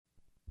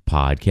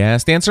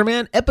Podcast Answer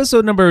Man,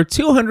 episode number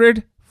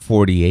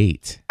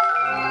 248.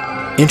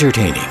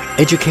 Entertaining,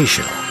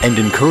 educational, and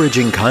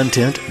encouraging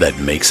content that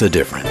makes a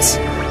difference.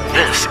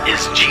 This is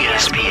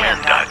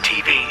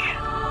GSPN.TV.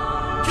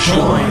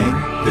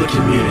 Join the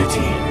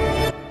community.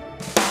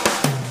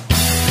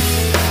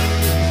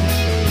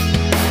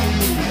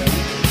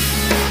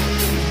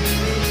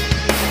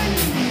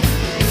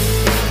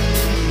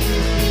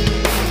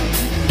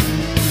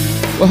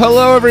 Well,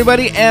 hello,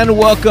 everybody, and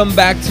welcome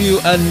back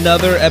to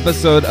another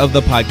episode of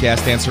the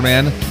Podcast Answer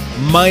Man.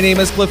 My name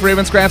is Cliff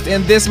Ravenscraft,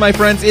 and this, my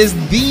friends, is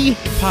the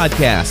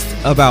podcast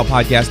about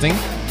podcasting,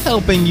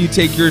 helping you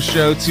take your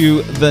show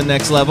to the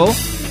next level.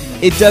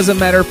 It doesn't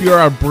matter if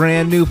you're a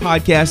brand new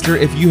podcaster,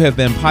 if you have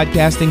been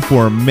podcasting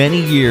for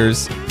many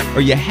years, or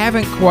you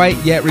haven't quite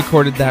yet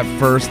recorded that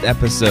first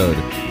episode.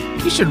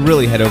 You should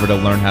really head over to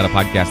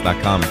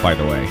learnhowtopodcast.com, by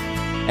the way.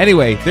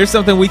 Anyway, there's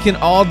something we can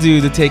all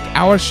do to take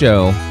our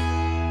show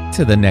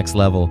to the next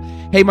level.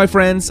 Hey, my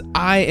friends,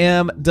 I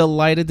am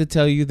delighted to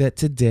tell you that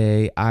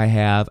today I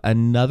have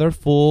another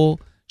full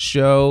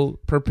show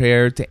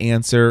prepared to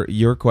answer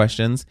your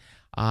questions.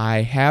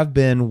 I have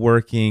been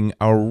working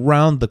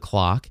around the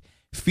clock,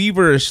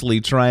 feverishly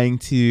trying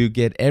to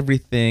get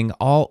everything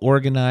all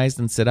organized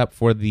and set up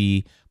for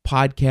the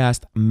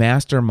Podcast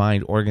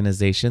Mastermind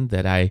organization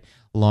that I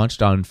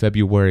launched on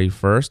February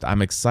 1st.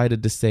 I'm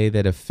excited to say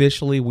that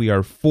officially we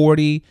are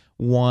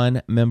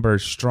 41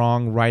 members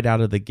strong right out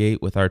of the gate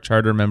with our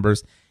charter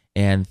members,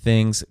 and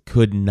things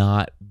could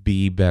not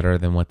be better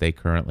than what they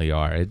currently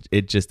are.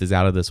 It just is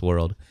out of this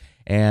world.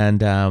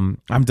 And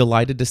I'm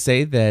delighted to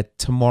say that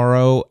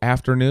tomorrow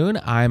afternoon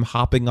I'm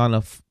hopping on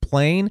a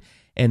plane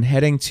and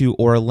heading to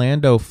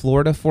Orlando,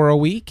 Florida for a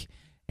week,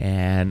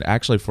 and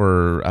actually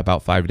for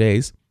about 5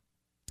 days.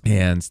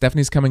 And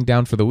Stephanie's coming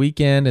down for the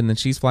weekend, and then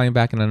she's flying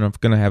back, and I'm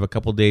going to have a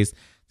couple days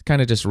to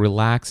kind of just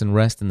relax and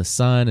rest in the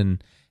sun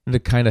and to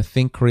kind of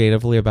think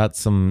creatively about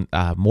some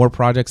more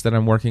projects that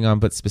I'm working on,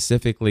 but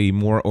specifically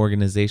more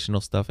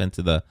organizational stuff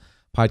into the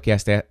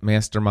Podcast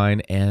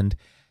Mastermind, and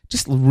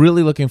just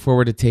really looking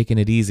forward to taking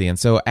it easy. And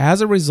so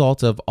as a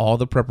result of all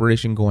the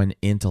preparation going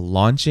into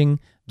launching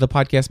the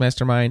Podcast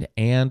Mastermind,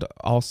 and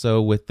also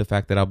with the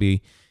fact that I'll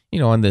be,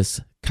 on this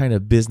kind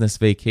of business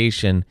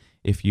vacation,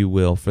 if you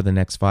will, for the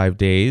next 5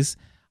 days,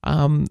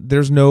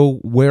 there's no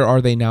Where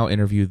Are They Now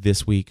interview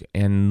this week,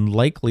 and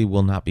likely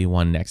will not be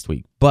one next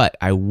week, but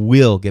I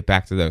will get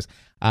back to those.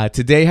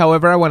 Today,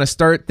 however, I want to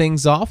start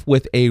things off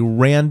with a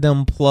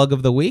random plug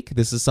of the week.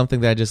 This is something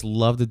that I just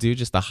love to do,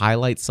 just to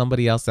highlight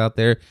somebody else out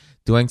there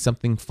doing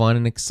something fun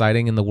and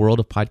exciting in the world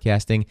of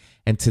podcasting.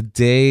 And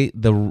today,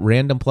 the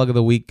random plug of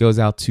the week goes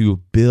out to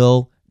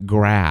Bill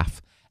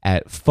Graff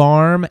at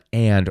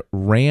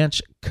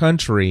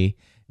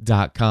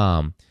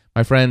farmandranchcountry.com.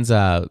 My friends,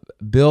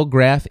 Bill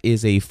Graff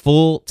is a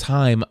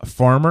full-time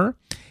farmer.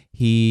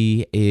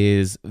 He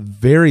is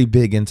very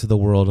big into the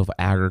world of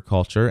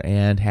agriculture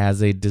and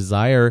has a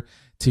desire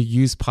to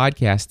use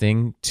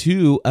podcasting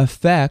to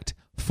affect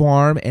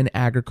farm and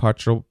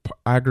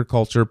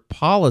agriculture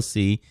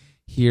policy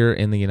here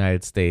in the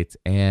United States.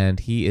 And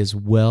he is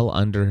well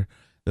under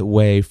the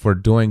way for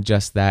doing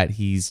just that.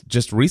 He's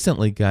just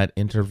recently got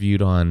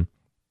interviewed on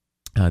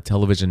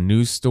Television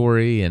News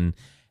Story and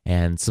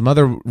some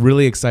other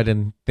really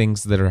exciting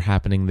things that are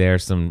happening there,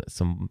 some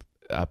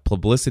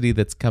publicity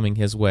that's coming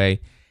his way.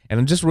 And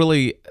I'm just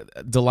really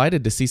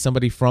delighted to see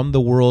somebody from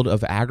the world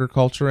of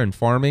agriculture and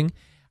farming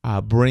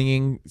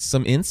bringing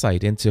some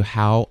insight into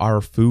how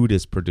our food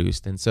is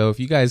produced. And so if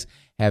you guys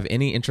have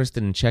any interest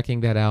in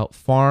checking that out,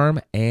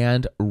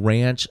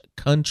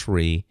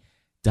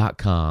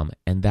 farmandranchcountry.com.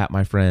 And that,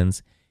 my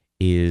friends,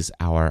 is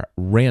our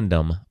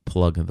random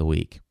plug of the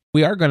week.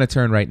 We are going to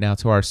turn right now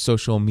to our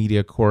social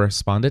media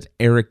correspondent,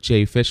 Eric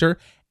J. Fisher.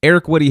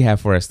 Eric, what do you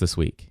have for us this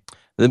week?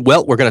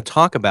 Well, we're going to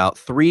talk about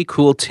 3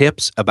 cool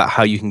tips about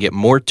how you can get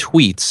more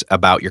tweets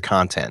about your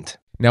content.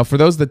 Now, for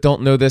those that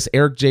don't know this,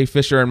 Eric J.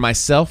 Fisher and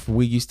myself,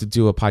 we used to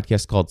do a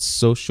podcast called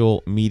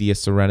Social Media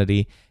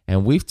Serenity,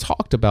 and we've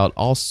talked about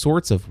all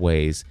sorts of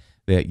ways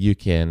that you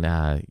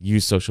can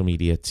use social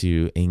media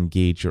to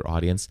engage your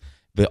audience.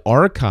 The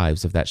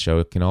archives of that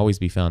show can always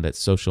be found at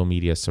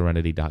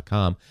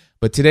socialmediaserenity.com.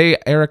 But today,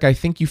 Eric, I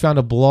think you found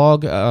a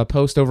blog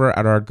post over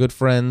at our good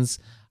friends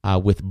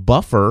with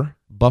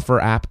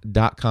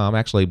buffer.app.com,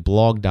 actually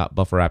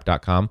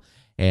blog.bufferapp.com.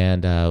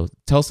 And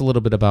tell us a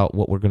little bit about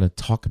what we're going to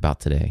talk about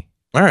today.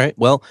 All right.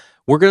 Well,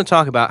 we're going to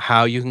talk about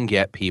how you can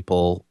get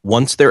people,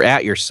 once they're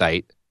at your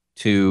site,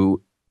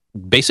 to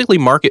basically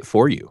market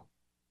for you.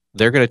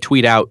 They're going to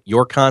tweet out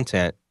your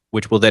content,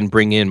 which will then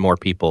bring in more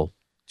people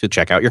to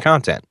check out your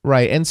content.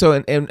 Right. And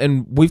so,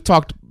 and we've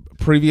talked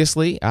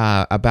previously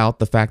about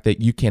the fact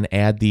that you can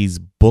add these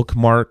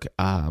bookmark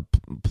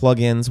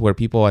plugins where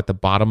people at the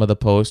bottom of the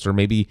post, or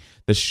maybe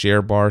the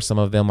share bar, some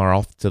of them are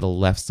off to the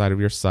left side of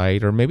your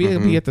site, or maybe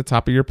it'll be at the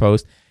top of your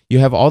post. You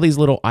have all these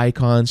little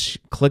icons.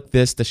 Click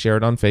this to share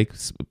it on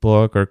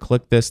Facebook, or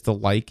click this to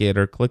like it,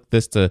 or click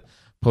this to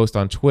post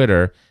on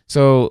Twitter.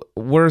 So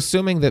we're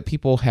assuming that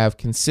people have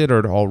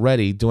considered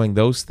already doing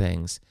those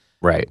things.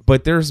 Right.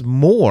 But there's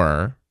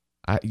more,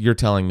 you're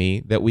telling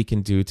me, that we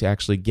can do to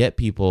actually get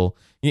people.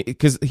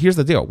 Because here's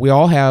the deal. We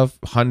all have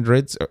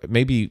hundreds, or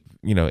maybe,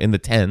 in the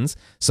tens,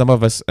 some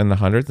of us in the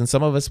hundreds, and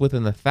some of us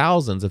within the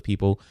thousands of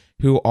people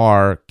who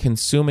are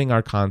consuming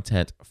our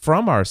content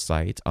from our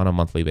site on a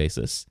monthly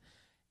basis.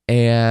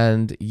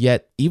 And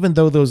yet, even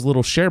though those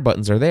little share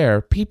buttons are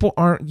there, people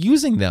aren't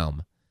using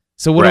them.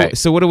 So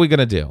what are we going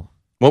to do?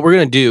 What we're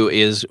going to do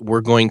is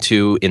we're going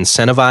to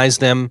incentivize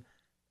them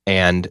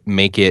and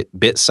make it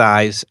bit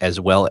size, as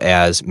well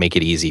as make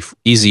it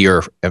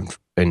easier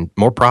and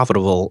more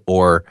profitable,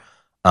 or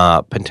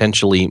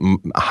potentially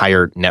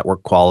higher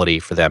network quality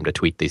for them to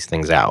tweet these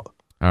things out.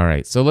 All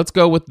right. So let's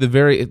go with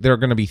there are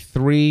going to be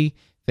 3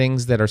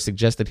 things that are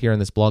suggested here in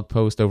this blog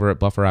post over at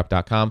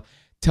bufferapp.com.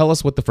 Tell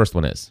us what the first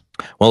one is.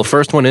 Well, the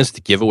first one is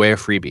to give away a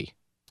freebie.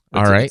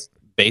 All right. It's a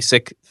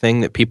basic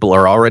thing that people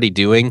are already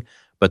doing,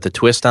 but the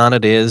twist on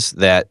it is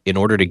that in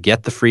order to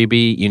get the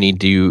freebie, you need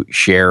to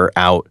share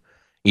out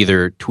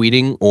either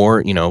tweeting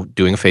or,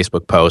 doing a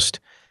Facebook post.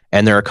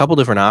 And there are a couple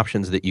different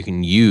options that you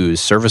can use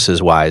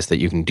services-wise that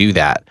you can do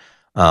that.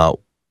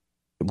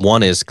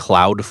 One is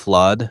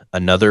Cloudflood.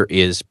 Another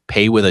is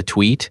Pay with a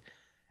Tweet.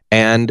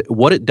 And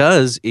what it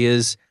does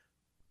is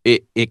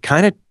it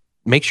kind of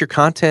makes your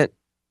content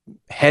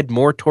head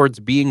more towards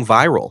being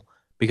viral.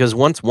 Because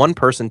once one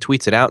person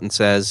tweets it out and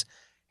says,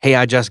 hey,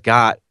 I just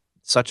got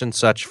such and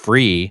such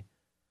free,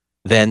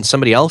 then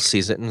somebody else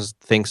sees it and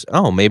thinks,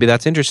 oh, maybe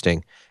that's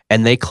interesting.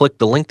 And they click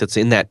the link that's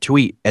in that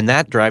tweet, and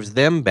that drives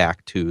them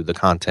back to the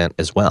content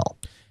as well.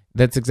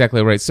 That's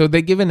exactly right. So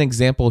they give an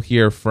example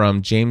here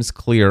from James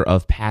Clear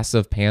of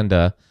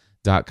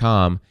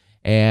PassivePanda.com,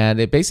 and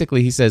it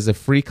basically, he says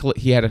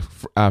he had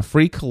a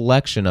free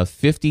collection of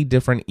 50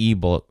 different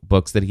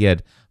ebooks that he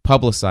had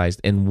publicized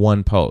in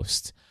one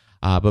post.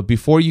 But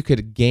before you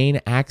could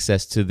gain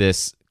access to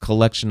this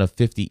collection of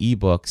 50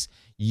 ebooks,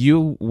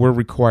 you were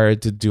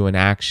required to do an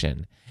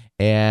action.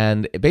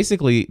 And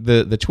basically,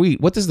 the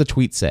tweet, what does the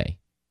tweet say?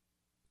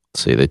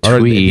 Let's see, the tweet.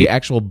 Or the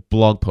actual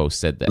blog post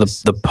said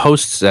this. The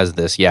post says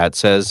this. Yeah, it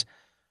says,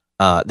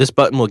 this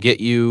button will get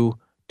you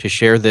to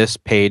share this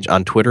page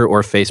on Twitter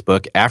or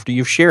Facebook. After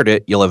you've shared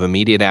it, you'll have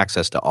immediate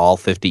access to all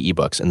 50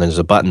 ebooks. And there's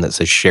a button that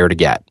says share to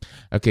get.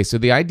 Okay, so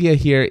the idea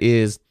here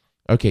is,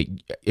 okay,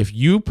 if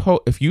you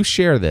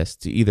share this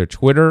to either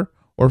Twitter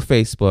or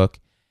Facebook,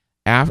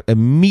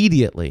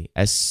 immediately,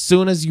 as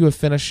soon as you have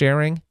finished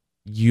sharing,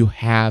 you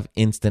have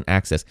instant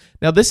access.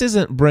 Now, this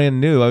isn't brand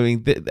new.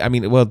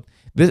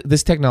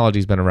 This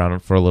technology's been around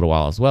for a little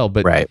while as well.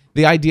 But right.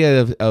 The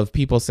idea of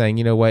people saying,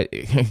 you know what,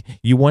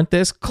 you want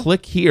this?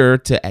 Click here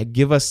to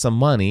give us some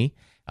money,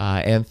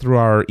 and through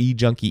our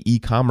eJunkie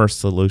e-commerce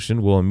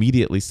solution, we'll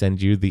immediately send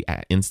you the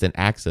instant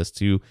access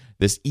to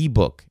this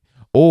ebook.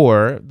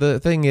 Or the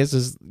thing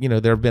is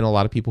there have been a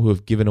lot of people who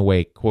have given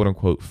away quote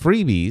unquote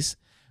freebies,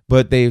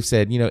 but they've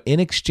said, in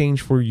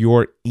exchange for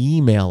your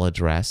email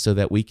address so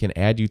that we can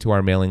add you to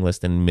our mailing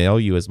list and mail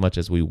you as much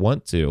as we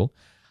want to,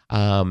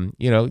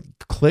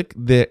 click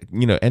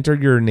enter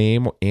your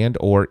name and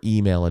or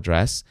email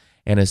address.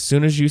 And as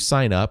soon as you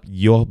sign up,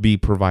 you'll be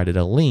provided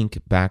a link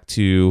back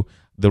to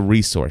the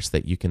resource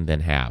that you can then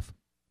have.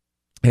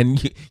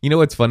 And you know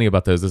what's funny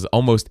about those is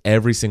almost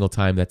every single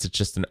time that's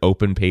just an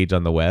open page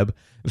on the web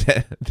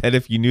that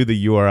if you knew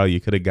the URL you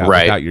could have got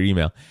without your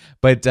email.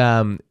 But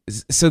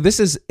so this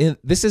is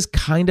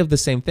kind of the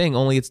same thing,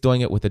 only it's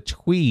doing it with a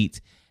tweet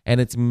and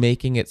it's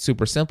making it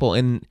super simple.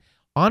 And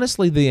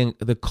honestly,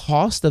 the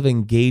cost of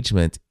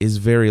engagement is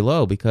very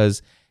low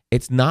because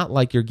it's not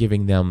like you're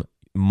giving them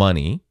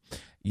money.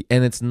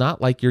 And it's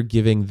not like you're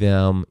giving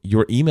them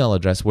your email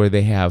address where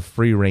they have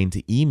free reign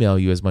to email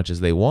you as much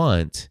as they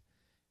want.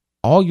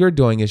 All you're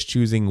doing is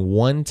choosing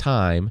one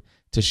time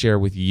to share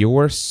with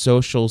your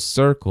social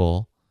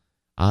circle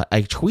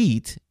a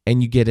tweet,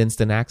 and you get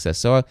instant access.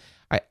 So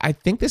I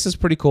think this is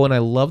pretty cool, and I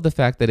love the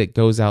fact that it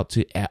goes out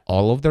to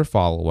all of their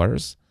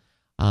followers.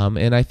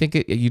 And I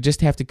think you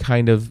just have to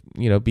kind of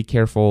be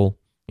careful,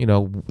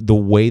 the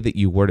way that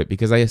you word it,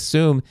 because I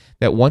assume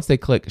that once they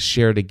click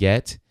share to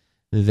get,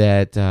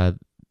 that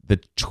the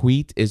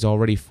tweet is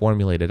already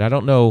formulated. I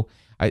don't know.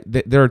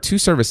 There are 2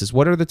 services.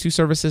 What are the 2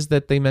 services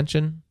that they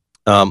mention?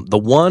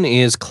 The one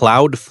is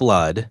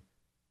Cloudflood,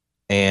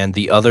 and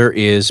the other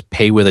is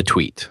Pay with a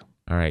Tweet.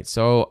 All right.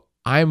 So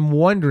I'm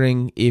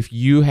wondering if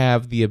you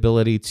have the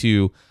ability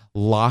to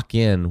lock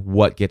in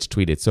what gets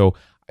tweeted. So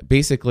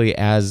basically,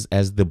 as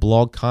the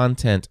blog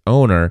content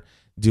owner,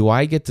 do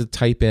I get to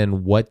type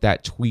in what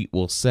that tweet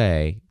will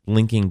say,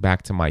 linking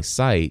back to my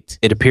site?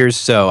 It appears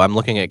so. I'm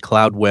looking at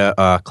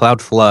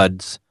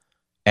Cloudflood's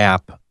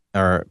app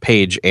or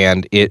page,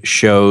 and it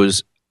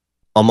shows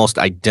almost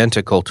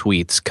identical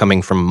tweets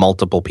coming from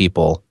multiple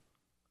people.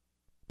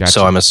 Gotcha.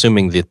 So I'm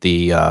assuming that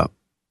the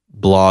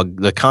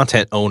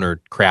content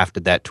owner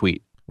crafted that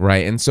tweet.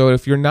 Right. And so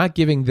if you're not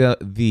giving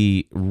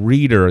the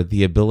reader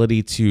the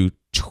ability to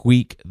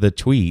tweak the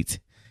tweet,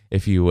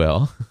 if you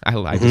will,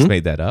 I just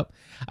made that up,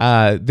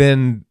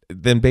 then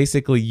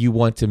basically you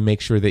want to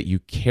make sure that you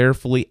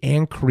carefully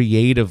and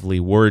creatively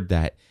word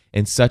that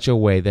in such a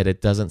way that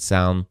it doesn't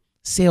sound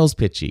sales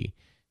pitchy.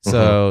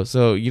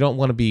 So you don't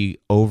want to be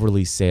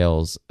overly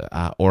sales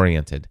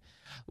oriented.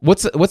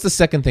 What's the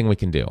second thing we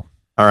can do?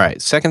 All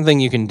right. Second thing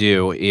you can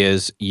do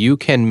is you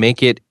can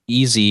make it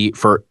easy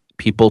for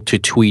people to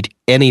tweet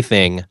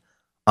anything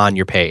on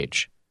your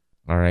page.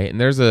 All right.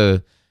 And there's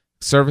a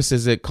service,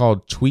 is it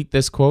called Tweet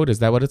This Quote? Is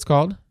that what it's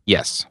called?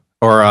 Yes.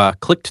 Or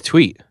Click to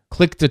Tweet.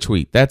 Click to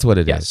Tweet. That's what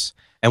it is. Yes.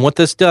 And what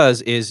this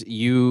does is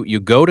you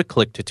go to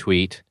Click to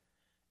Tweet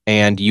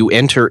and you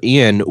enter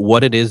in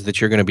what it is that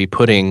you're going to be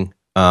putting.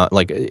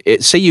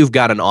 Say you've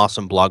got an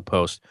awesome blog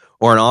post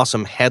or an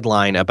awesome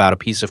headline about a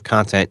piece of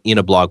content in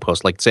a blog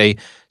post. Like say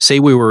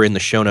we were in the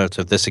show notes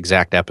of this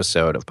exact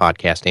episode of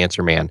Podcast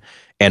Answer Man,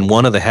 and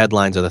one of the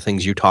headlines of the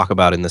things you talk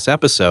about in this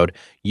episode,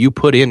 you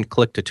put in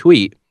Click to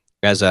Tweet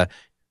as a,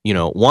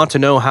 want to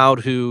know how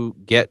to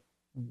get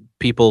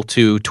people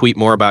to tweet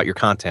more about your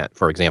content,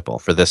 for example,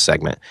 for this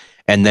segment.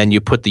 And then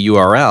you put the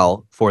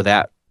URL for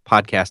that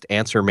Podcast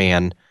Answer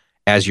Man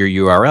as your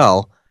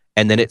URL,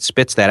 and then it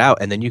spits that out,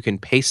 and then you can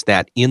paste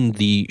that in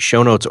the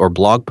show notes or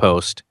blog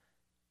post,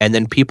 and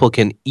then people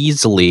can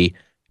easily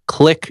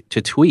click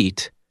to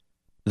tweet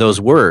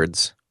those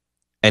words,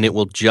 and it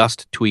will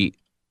just tweet.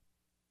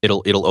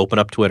 It'll open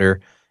up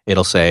Twitter.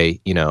 It'll say,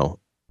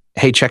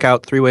 hey, check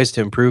out 3 ways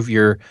to improve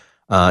your,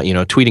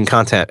 tweeting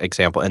content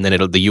example, and then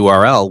the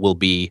URL will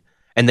be,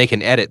 and they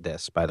can edit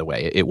this, by the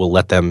way. It will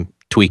let them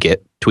tweak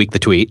the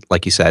tweet,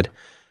 like you said.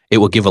 It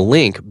will give a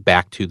link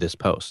back to this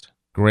post.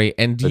 Great.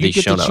 And do you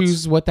get to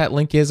choose what that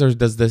link is, or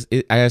does this?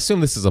 I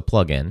assume this is a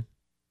plugin.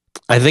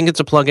 I think it's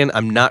a plugin.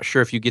 I'm not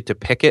sure if you get to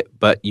pick it,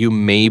 but you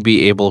may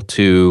be able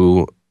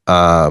to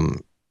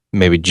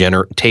maybe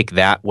take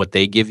what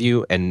they give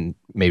you and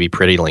maybe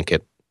pretty link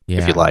it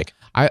if you'd like.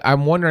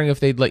 I'm wondering if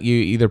they'd let you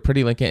either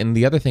pretty link it. And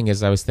the other thing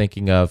is, I was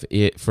thinking of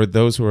it for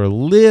those who are a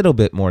little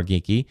bit more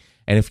geeky,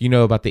 and if you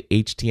know about the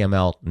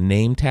HTML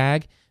name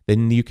tag,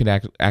 then you can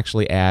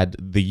actually add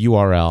the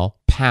URL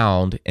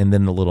pound and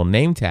then the little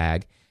name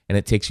tag, and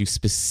it takes you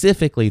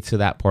specifically to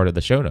that part of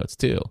the show notes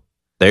too.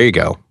 There you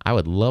go. I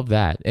would love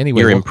that.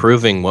 Anyway, you're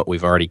improving what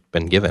we've already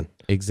been given.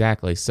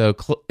 Exactly. So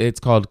it's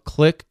called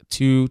Click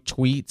to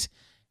Tweet,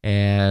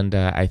 and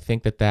I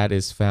think that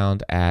is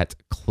found at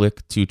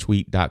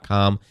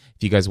clicktotweet.com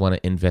if you guys want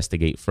to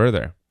investigate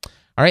further.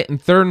 All right,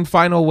 and third and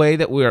final way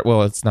that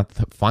it's not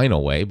the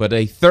final way, but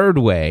a third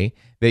way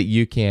that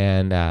you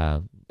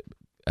can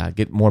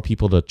get more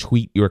people to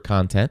tweet your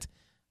content.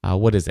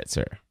 What is it,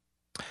 sir?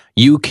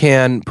 You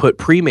can put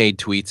pre-made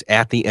tweets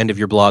at the end of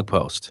your blog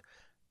post.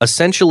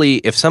 Essentially,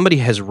 if somebody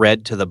has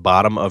read to the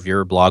bottom of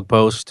your blog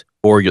post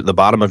or the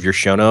bottom of your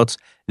show notes,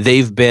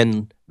 they've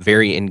been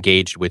very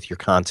engaged with your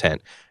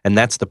content. And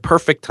that's the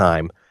perfect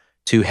time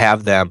to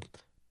have them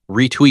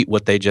retweet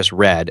what they just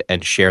read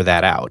and share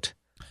that out.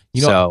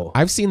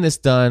 I've seen this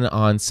done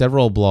on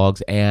several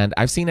blogs, and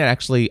I've seen it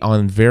actually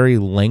on very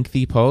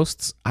lengthy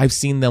posts. I've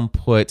seen them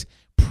put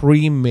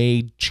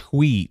pre-made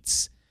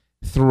tweets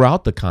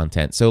throughout the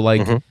content. So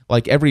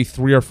like every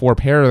 3 or 4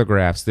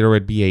 paragraphs, there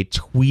would be a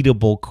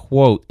tweetable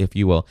quote, if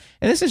you will.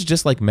 And this is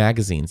just like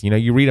magazines.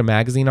 You read a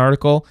magazine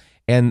article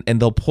and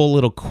they'll pull a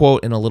little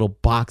quote in a little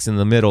box in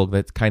the middle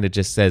that kind of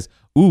just says,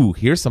 ooh,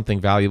 here's something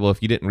valuable.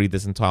 If you didn't read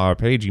this entire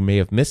page, you may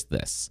have missed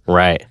this.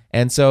 Right.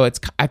 And so it's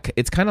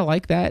kind of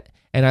like that.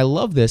 And I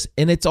love this.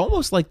 And it's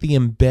almost like the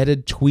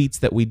embedded tweets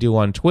that we do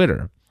on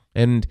Twitter.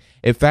 And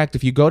in fact,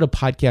 if you go to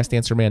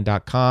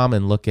podcastanswerman.com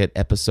and look at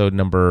episode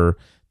number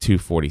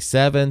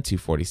 247,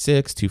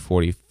 246,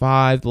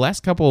 245, the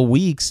last couple of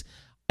weeks,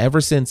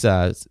 ever since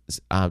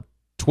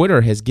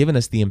Twitter has given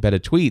us the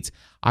embedded tweets,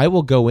 I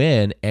will go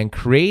in and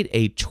create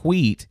a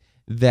tweet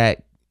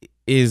that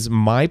is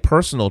my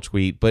personal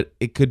tweet, but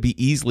it could be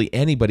easily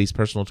anybody's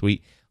personal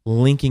tweet,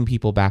 linking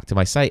people back to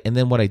my site. And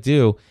then what I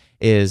do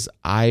is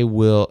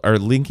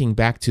linking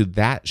back to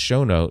that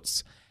show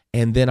notes,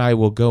 and then I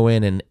will go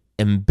in and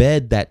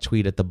embed that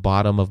tweet at the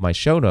bottom of my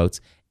show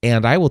notes.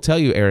 And I will tell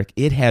you, Eric,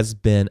 it has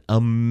been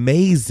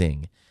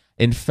amazing.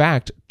 In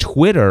fact,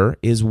 Twitter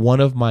is one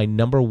of my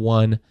number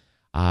one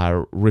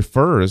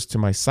refers to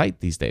my site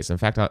these days. In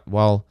fact,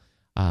 while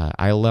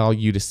I allow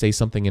you to say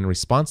something in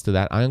response to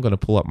that, I am going to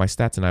pull up my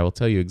stats and I will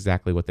tell you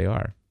exactly what they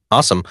are.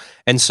 Awesome.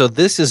 And so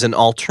this is an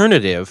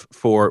alternative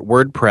for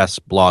WordPress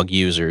blog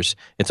users.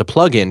 It's a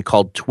plugin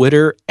called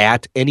Twitter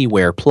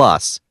 @Anywhere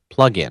Plus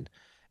plugin.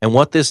 And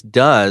what this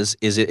does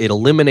is it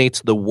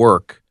eliminates the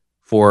work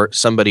for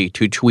somebody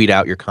to tweet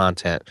out your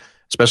content,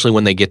 especially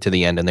when they get to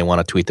the end and they want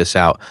to tweet this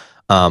out.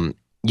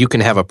 You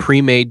can have a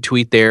pre-made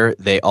tweet there.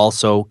 They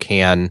also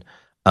can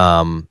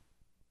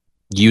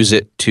use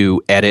it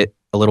to edit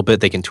a little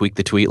bit. They can tweak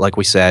the tweet, like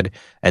we said,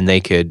 and they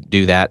could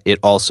do that. It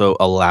also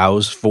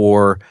allows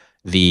for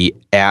the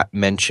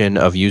 @mention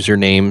of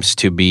usernames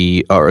to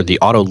be, or the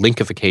auto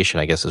linkification,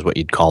 I guess is what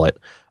you'd call it,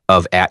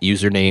 of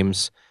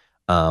 @usernames.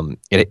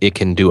 It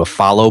can do a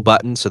follow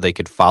button, so they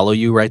could follow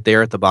you right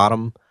there at the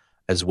bottom,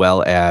 as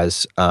well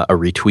as a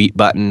retweet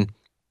button.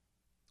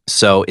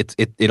 So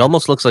it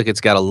almost looks like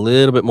it's got a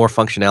little bit more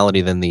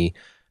functionality than the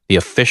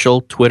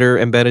official Twitter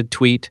embedded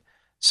tweet.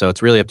 So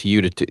it's really up to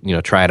you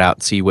to try it out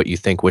and see what you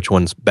think, which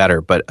one's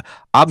better. But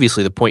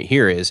obviously the point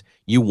here is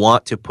you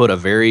want to put a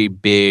very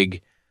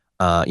big,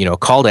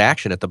 call to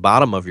action at the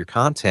bottom of your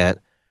content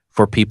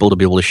for people to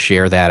be able to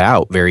share that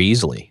out very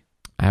easily.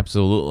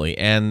 Absolutely.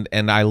 And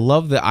I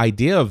love the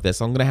idea of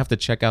this. I'm going to have to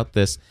check out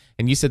this.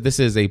 And you said this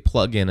is a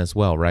plugin as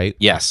well, right?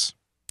 Yes.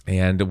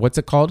 And what's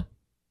it called?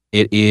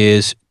 It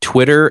is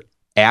Twitter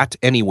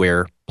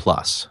 @Anywhere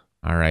Plus.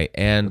 All right.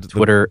 And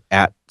Twitter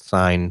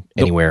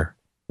 @Anywhere.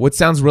 What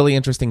sounds really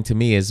interesting to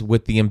me is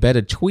with the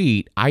embedded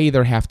tweet, I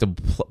either have to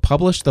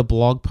publish the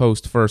blog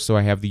post first so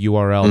I have the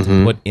URL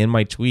to put in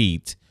my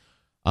tweet,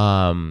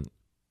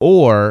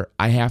 or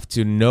I have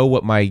to know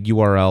what my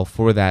URL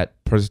for that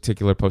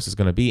particular post is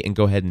going to be and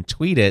go ahead and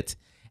tweet it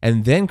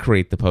and then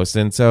create the post.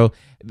 And so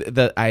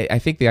I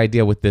think the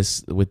idea with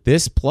this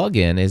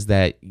plugin is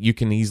that you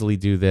can easily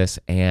do this,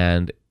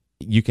 and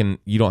you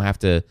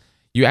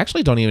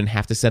actually don't even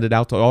have to send it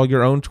out to all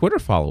your own Twitter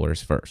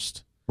followers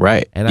first.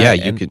 Right. And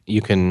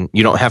you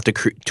don't have to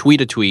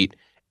tweet a tweet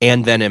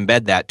and then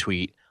embed that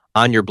tweet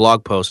on your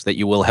blog post that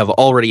you will have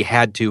already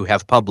had to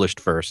have published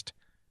first.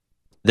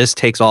 This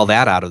takes all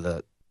that out of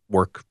the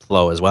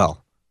workflow as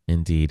well.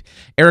 Indeed.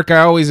 Eric, I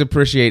always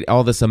appreciate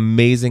all this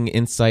amazing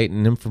insight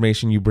and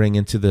information you bring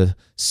into the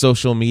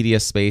social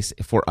media space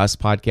for us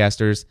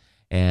podcasters,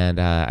 and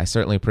I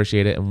certainly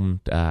appreciate it,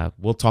 and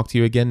we'll talk to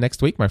you again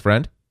next week, my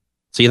friend.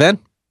 See you then.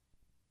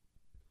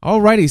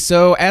 Alrighty,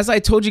 so as I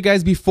told you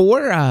guys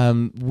before,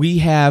 we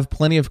have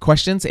plenty of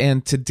questions,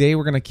 and today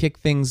we're going to kick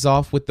things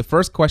off with the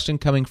first question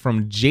coming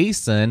from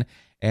Jason,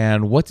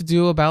 and what to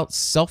do about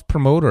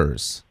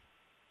self-promoters.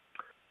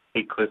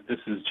 Hey, Cliff, this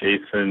is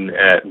Jason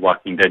at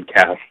Walking Dead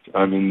Cast.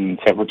 I'm in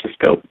San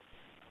Francisco,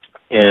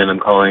 and I'm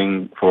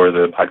calling for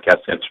the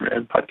Podcast Answer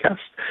Man podcast.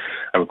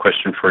 I have a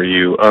question for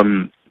you.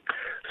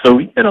 So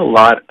we get a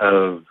lot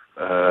of,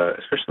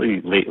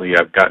 especially lately,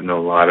 I've gotten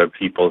a lot of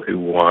people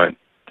who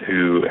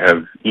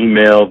have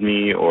emailed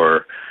me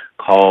or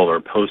called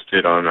or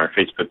posted on our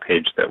Facebook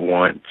page that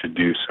want to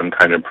do some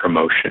kind of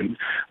promotion.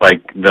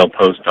 Like they'll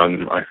post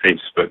on my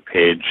Facebook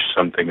page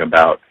something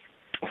about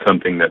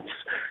something that's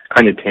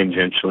kind of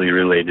tangentially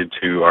related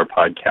to our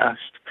podcast.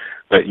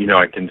 But,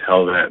 I can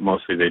tell that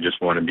mostly they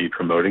just want to be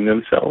promoting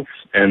themselves.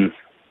 And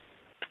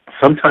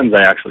sometimes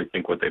I actually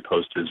think what they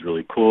post is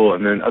really cool,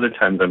 and then other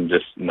times I'm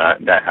just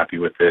not that happy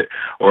with it.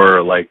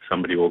 Or like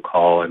somebody will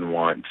call and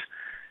want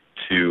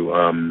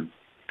to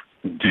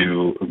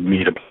do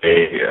me to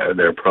play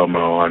their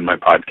promo on my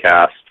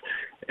podcast.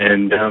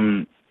 And,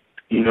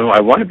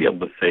 I want to be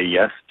able to say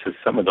yes to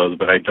some of those,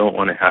 but I don't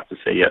want to have to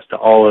say yes to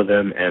all of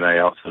them, and I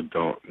also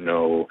don't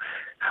know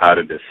how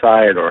to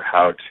decide or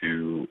how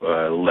to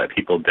let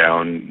people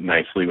down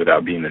nicely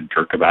without being a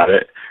jerk about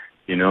it,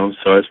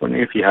 So I was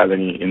wondering if you have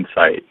any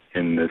insight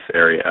in this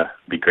area.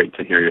 It'd be great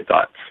to hear your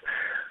thoughts.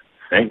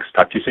 Thanks.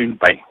 Talk to you soon.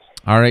 Bye.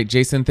 All right,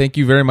 Jason, thank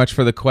you very much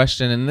for the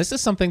question. And this is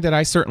something that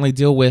I certainly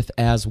deal with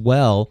as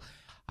well.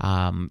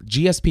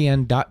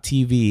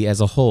 GSPN.TV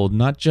as a whole,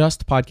 not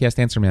just Podcast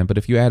Answer Man, but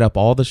if you add up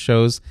all the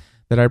shows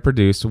that I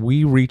produce,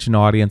 we reach an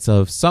audience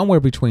of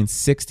somewhere between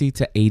 60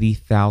 to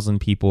 80,000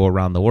 people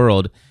around the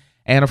world.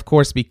 And of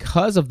course,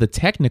 because of the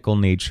technical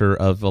nature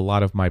of a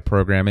lot of my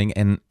programming,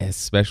 and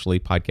especially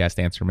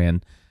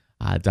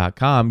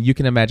podcastanswerman.com, you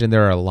can imagine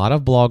there are a lot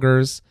of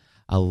bloggers,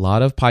 a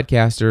lot of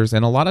podcasters,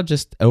 and a lot of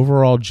just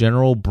overall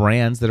general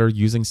brands that are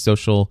using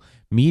social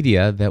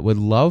media that would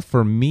love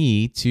for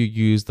me to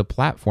use the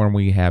platform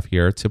we have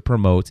here to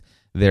promote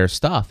their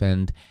stuff.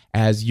 And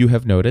as you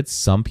have noted,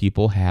 some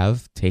people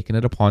have taken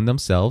it upon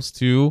themselves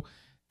to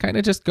kind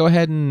of just go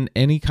ahead and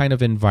any kind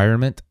of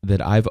environment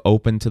that I've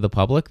opened to the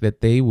public, that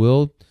they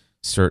will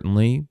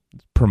certainly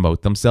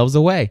promote themselves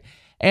away.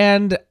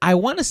 And I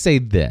want to say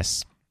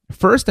this,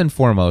 first and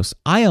foremost,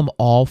 I am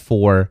all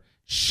for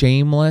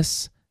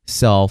shameless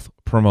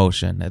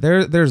self-promotion.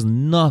 There's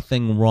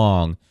nothing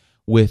wrong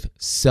with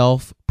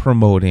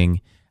self-promoting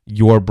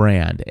your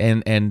brand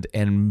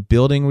and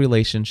building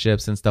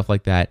relationships and stuff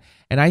like that.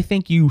 And I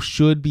think you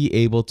should be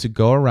able to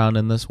go around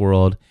in this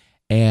world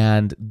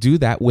and do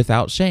that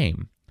without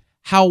shame.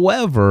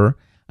 However,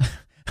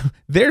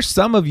 there's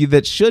some of you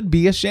that should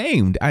be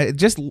ashamed.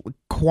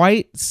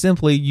 Quite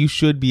simply, you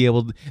should be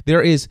able to.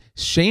 There is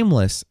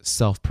shameless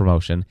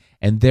self-promotion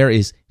and there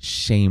is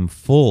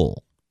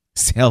shameful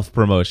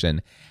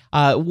self-promotion.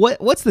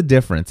 What's the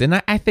difference?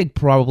 And I think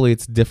probably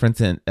it's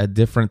a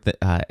different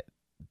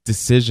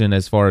decision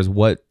as far as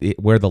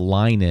where the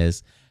line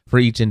is for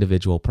each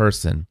individual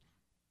person.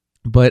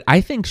 But I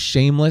think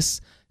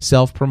shameless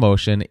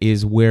self-promotion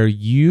is where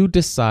you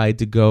decide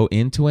to go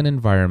into an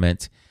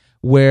environment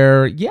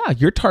where,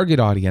 your target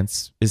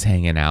audience is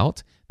hanging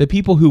out, the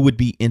people who would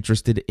be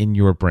interested in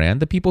your brand,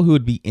 the people who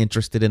would be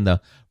interested in the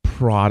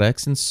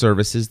products and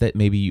services that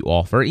maybe you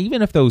offer.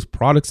 Even if those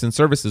products and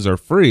services are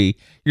free,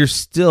 you're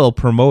still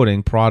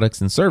promoting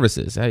products and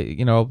services.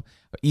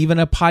 Even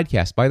a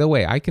podcast, by the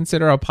way, I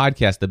consider a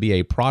podcast to be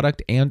a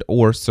product and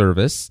or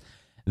service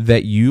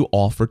that you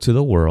offer to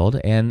the world,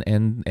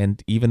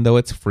 and even though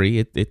it's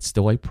free, it's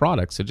still a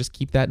product. So just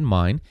keep that in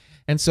mind.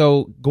 And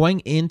so going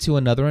into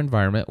another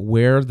environment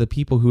where the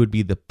people who would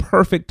be the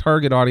perfect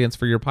target audience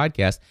for your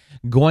podcast,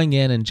 going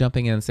in and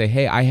jumping in and say,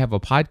 hey, I have a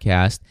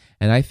podcast,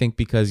 and I think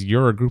because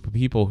you're a group of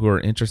people who are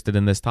interested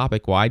in this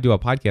topic, well, I do a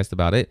podcast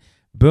about it.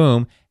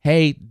 Boom.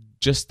 Hey,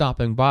 just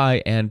stopping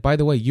by. And by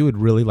the way, you would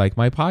really like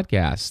my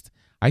podcast.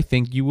 I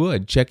think you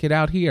would. Check it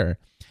out here.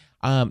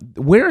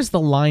 Where's the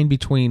line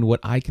between what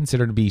I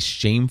consider to be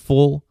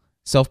shameful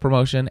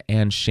self-promotion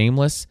and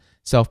shameless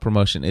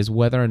self-promotion is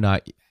whether or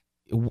not,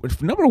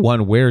 number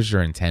one, where's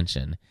your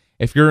intention?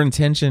 If your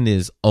intention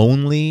is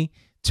only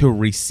to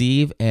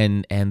receive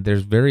and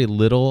there's very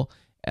little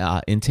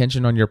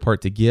intention on your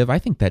part to give, I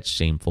think that's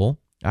shameful,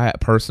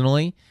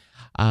 personally.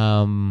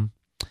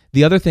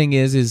 The other thing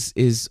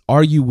is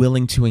are you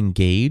willing to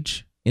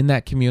engage in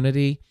that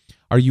community?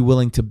 Are you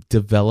willing to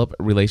develop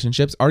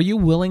relationships? Are you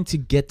willing to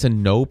get to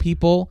know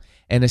people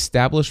and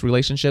establish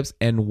relationships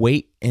and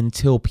wait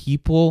until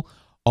people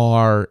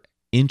are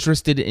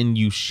interested in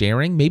you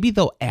sharing? Maybe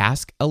they'll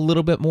ask a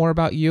little bit more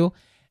about you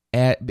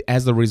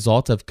as a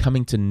result of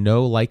coming to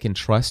know, like, and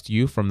trust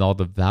you from all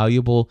the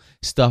valuable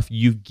stuff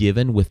you've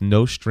given with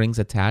no strings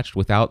attached,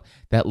 without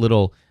that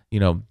little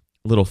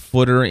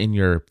footer in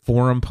your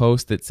forum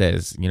post that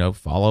says,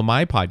 follow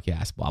my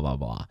podcast, blah, blah,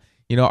 blah.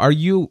 Are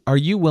you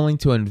willing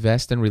to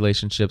invest in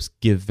relationships,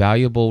 give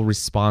valuable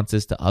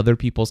responses to other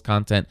people's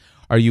content?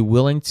 Are you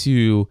willing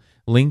to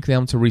link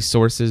them to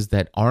resources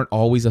that aren't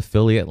always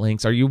affiliate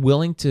links? Are you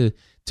willing to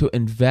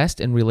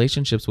invest in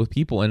relationships with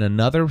people in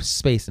another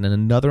space, in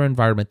another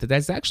environment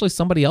that's actually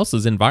somebody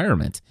else's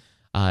environment?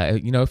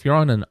 If you're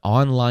on an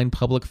online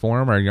public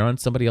forum or you're on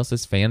somebody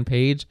else's fan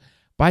page,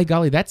 by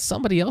golly, that's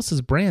somebody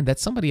else's brand.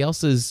 That's somebody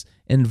else's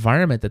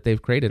environment that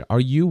they've created. Are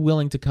you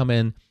willing to come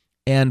in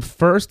and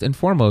first and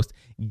foremost,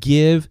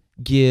 give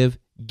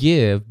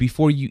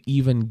before you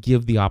even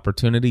give the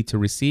opportunity to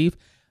receive?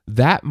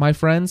 That, my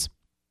friends,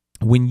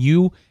 when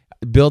you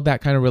build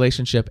that kind of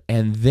relationship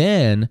and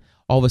then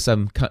all of a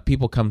sudden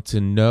people come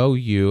to know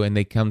you and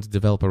they come to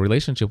develop a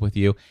relationship with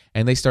you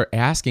and they start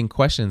asking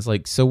questions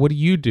like, so what do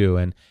you do?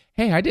 And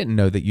hey, I didn't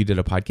know that you did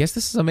a podcast.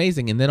 This is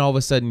amazing. And then all of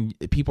a sudden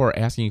people are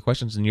asking you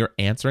questions and you're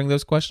answering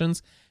those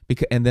questions.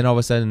 And then all of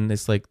a sudden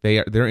it's like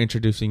they're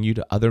introducing you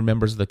to other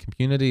members of the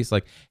community. It's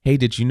like, hey,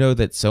 did you know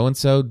that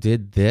so-and-so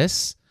did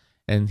this?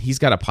 And he's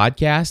got a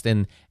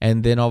podcast.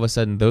 And then all of a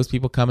sudden those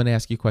people come and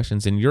ask you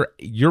questions and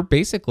you're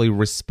basically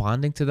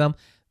responding to them.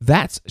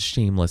 That's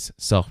shameless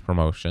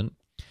self-promotion,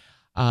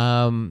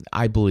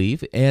 I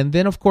believe. And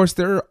then of course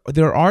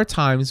there are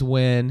times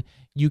when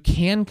you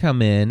can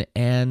come in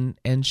and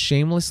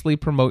shamelessly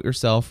promote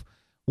yourself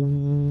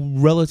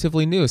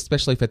relatively new,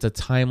 especially if it's a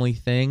timely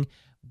thing.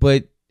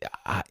 But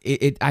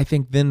I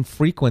think then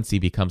frequency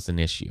becomes an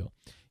issue.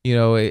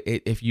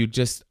 If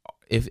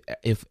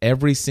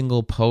every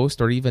single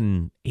post or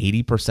even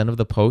 80% of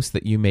the posts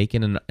that you make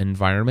in an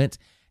environment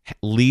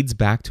leads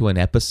back to an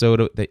episode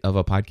of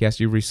a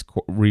podcast you've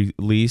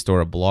released or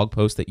a blog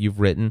post that you've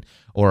written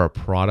or a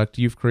product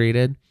you've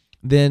created,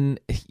 then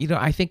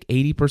I think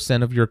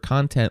 80% of your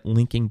content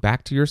linking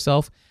back to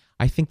yourself,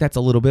 I think that's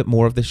a little bit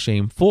more of the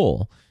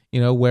shameful.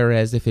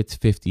 Whereas if it's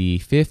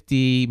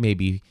 50-50,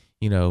 maybe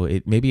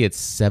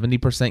it's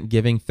 70%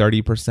 giving,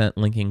 30%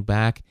 linking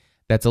back,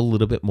 that's a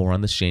little bit more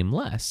on the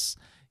shameless.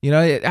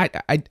 I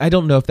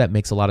don't know if that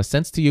makes a lot of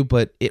sense to you,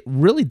 but it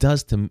really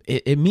does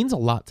it means a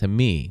lot to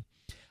me.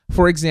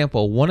 For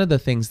example, one of the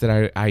things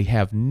that I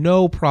have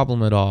no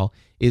problem at all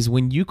is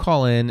when you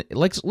call in,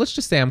 like, let's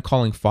just say I'm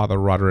calling Father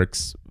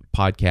Roderick's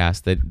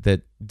podcast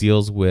that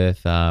deals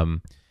with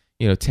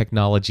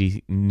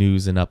technology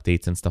news and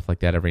updates and stuff like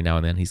that every now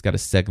and then. He's got a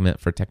segment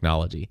for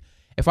technology.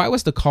 If I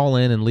was to call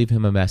in and leave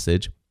him a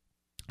message,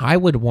 I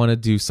would want to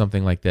do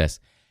something like this.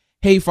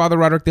 Hey, Father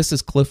Roderick, this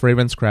is Cliff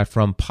Ravenscraft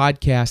from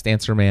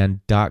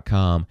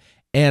podcastanswerman.com.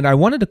 And I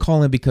wanted to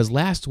call in because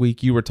last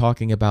week you were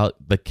talking about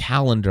the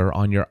calendar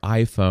on your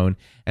iPhone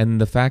and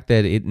the fact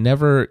that it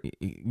never,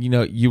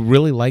 you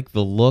really like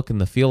the look and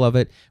the feel of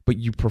it, but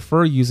you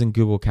prefer using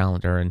Google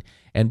Calendar.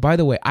 And by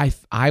the way,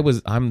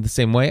 I'm the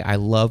same way. I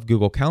love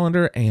Google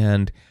Calendar,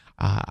 and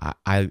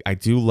I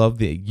do love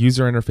the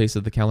user interface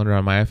of the calendar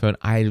on my iPhone.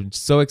 I'm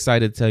so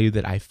excited to tell you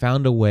that I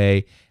found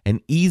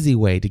an easy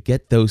way to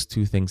get those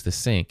two things to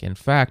sync. In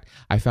fact,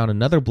 I found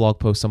another blog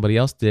post somebody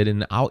else did,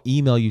 and I'll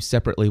email you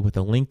separately with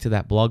a link to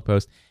that blog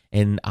post.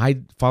 And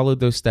I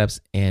followed those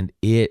steps, and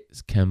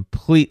it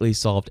completely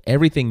solved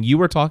everything you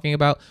were talking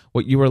about,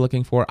 what you were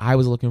looking for. I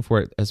was looking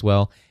for it as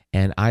well.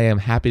 And I am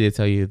happy to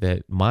tell you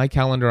that my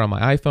calendar on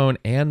my iPhone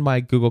and my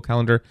Google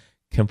Calendar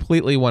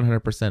completely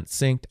 100%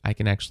 synced. I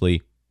can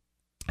actually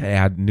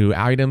add new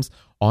items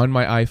on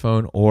my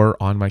iPhone or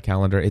on my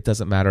calendar. It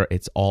doesn't matter.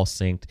 It's all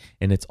synced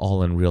and it's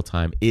all in real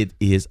time. It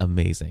is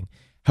amazing.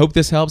 Hope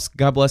this helps.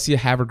 God bless you.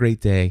 Have a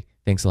great day.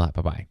 Thanks a lot.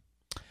 Bye-bye.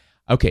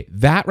 Okay,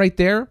 that right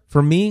there,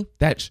 for me,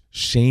 that's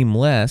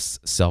shameless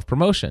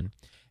self-promotion.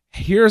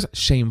 Here's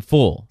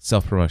shameful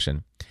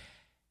self-promotion.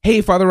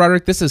 Hey, Father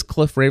Roderick, this is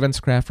Cliff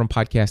Ravenscraft from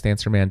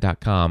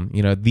podcastanswerman.com,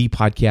 the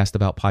podcast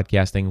about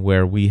podcasting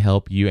where we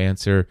help you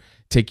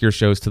take your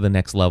shows to the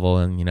next level.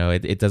 And,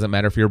 it doesn't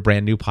matter if you're a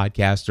brand new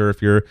podcaster,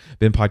 if you've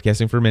been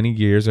podcasting for many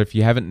years, or if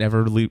you haven't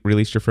never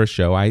released your first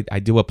show. I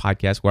do a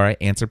podcast where I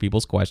answer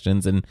people's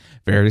questions in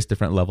various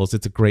different levels.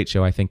 It's a great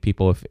show. I think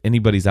if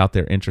anybody's out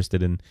there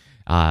interested in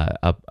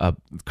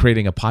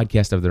creating a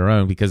podcast of their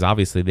own, because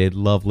obviously they'd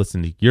love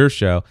listening to your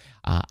show,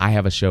 I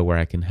have a show where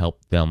I can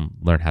help them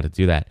learn how to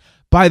do that.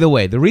 By the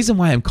way, the reason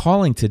why I'm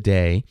calling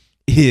today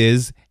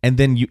is, and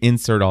then you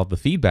insert all the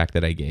feedback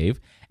that I gave,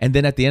 and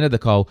then at the end of the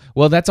call,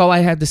 well, that's all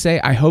I had to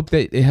say. I hope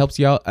that it helps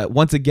you out.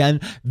 Once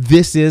again,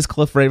 this is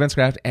Cliff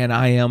Ravenscraft, and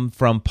I am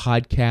from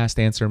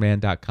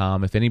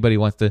podcastanswerman.com. If anybody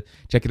wants to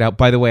check it out,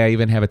 by the way, I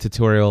even have a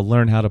tutorial,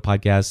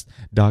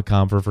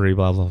 learnhowtopodcast.com for free,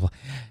 blah, blah, blah.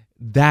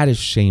 That is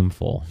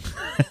shameful.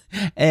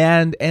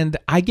 and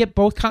I get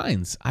both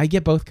kinds. I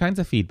get both kinds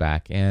of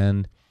feedback,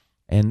 and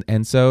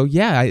so,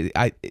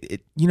 yeah,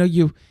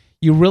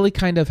 you really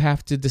kind of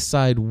have to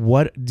decide,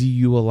 what do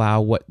you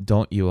allow, what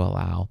don't you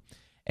allow,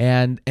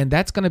 and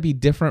that's going to be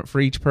different for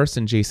each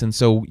person, Jason.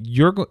 So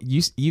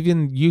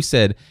you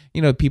said,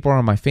 people are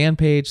on my fan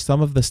page.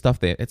 Some of the stuff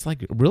it's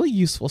like really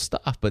useful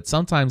stuff, but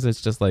sometimes it's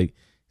just like,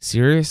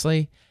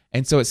 seriously.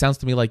 And so it sounds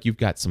to me like you've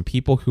got some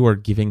people who are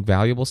giving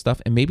valuable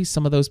stuff, and maybe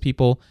some of those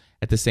people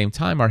at the same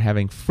time are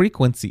having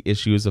frequency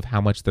issues of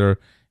how much they're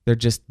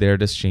just there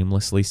to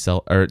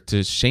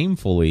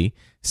shamefully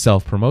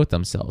self-promote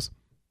themselves.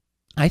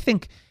 I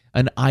think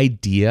an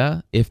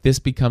idea, if this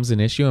becomes an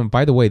issue, and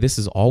by the way, this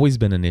has always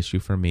been an issue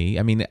for me.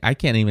 I mean, I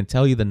can't even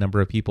tell you the number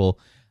of people.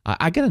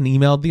 I got an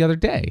email the other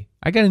day.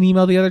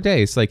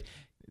 It's like,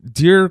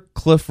 Dear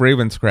Cliff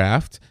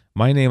Ravenscraft,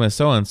 my name is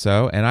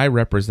so-and-so, and I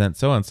represent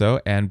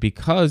so-and-so, and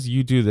because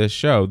you do this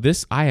show,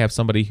 I have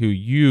somebody who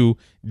you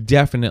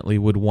definitely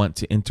would want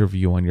to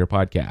interview on your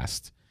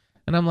podcast.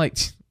 And I'm like,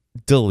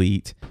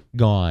 delete,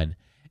 gone.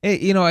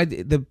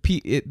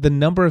 The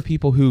number of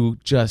people who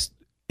just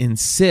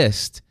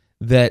insist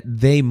that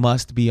they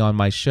must be on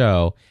my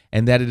show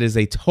and that it is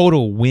a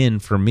total win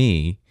for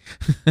me.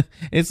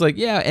 It's like,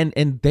 yeah,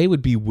 and they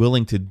would be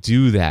willing to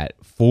do that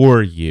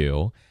for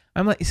you.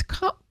 I'm like,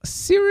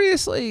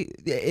 seriously?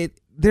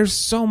 There's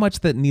so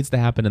much that needs to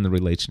happen in the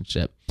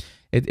relationship.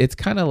 It's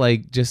kind of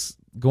like just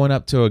going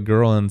up to a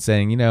girl and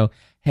saying,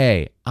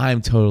 hey,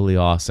 I'm totally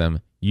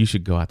awesome. You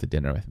should go out to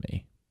dinner with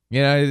me.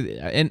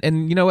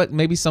 And you know what?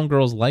 Maybe some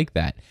girls like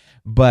that.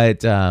 But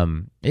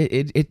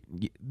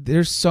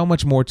there's so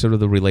much more to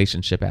the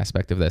relationship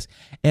aspect of this.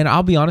 And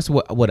I'll be honest,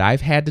 what I've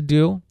had to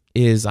do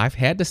is I've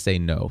had to say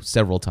no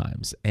several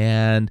times.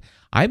 And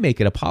I make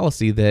it a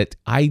policy that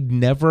I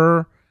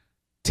never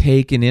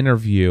take an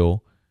interview.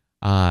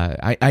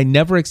 I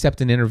never accept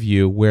an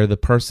interview where the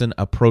person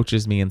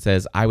approaches me and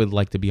says, I would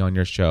like to be on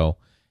your show.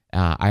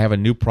 I have a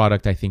new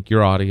product. I think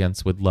your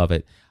audience would love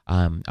it.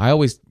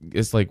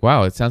 It's like,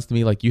 wow, it sounds to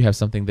me like you have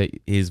something that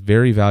is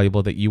very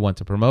valuable that you want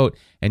to promote,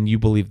 and you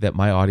believe that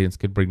my audience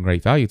could bring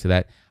great value to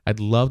that. I'd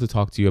love to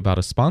talk to you about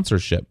a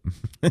sponsorship.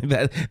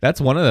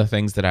 That's one of the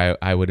things that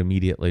I would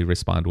immediately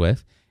respond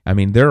with. I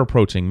mean, they're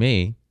approaching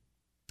me.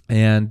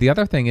 And the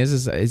other thing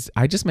is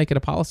I just make it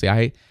a policy.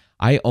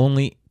 I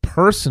only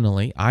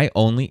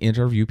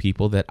interview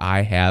people that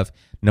I have,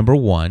 number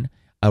one,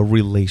 a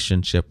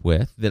relationship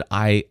with, that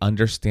I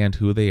understand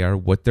who they are,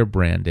 what their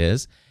brand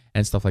is,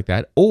 and stuff like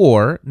that.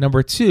 Or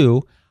number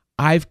two,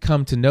 I've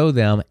come to know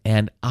them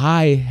and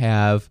I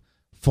have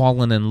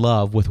fallen in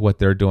love with what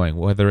they're doing,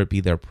 whether it be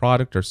their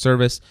product or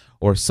service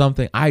or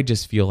something. I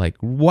just feel like,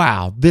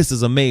 wow, this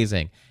is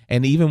amazing.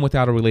 And even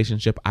without a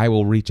relationship, I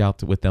will reach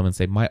out with them and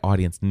say, my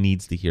audience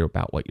needs to hear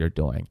about what you're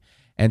doing.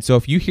 And so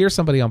if you hear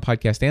somebody on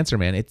Podcast Answer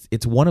Man,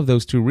 it's one of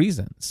those two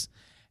reasons.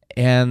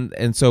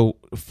 And so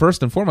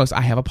first and foremost,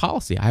 I have a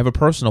policy. I have a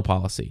personal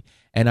policy,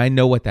 and I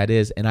know what that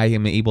is, and I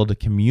am able to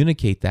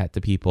communicate that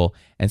to people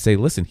and say,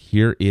 listen,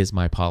 here is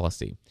my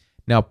policy.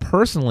 Now,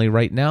 personally,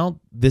 right now,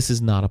 this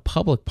is not a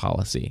public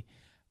policy,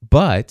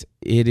 but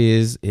it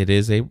is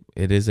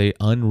a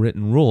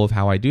unwritten rule of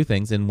how I do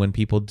things. And when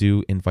people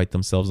do invite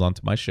themselves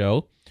onto my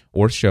show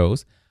or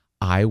shows,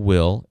 I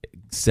will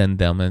send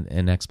them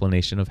an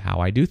explanation of how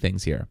I do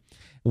things here.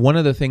 One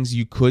of the things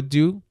you could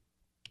do,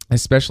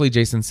 especially,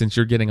 Jason, since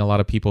you're getting a lot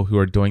of people who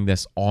are doing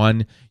this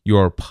on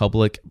your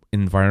public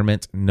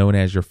environment known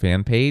as your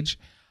fan page,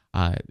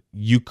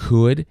 you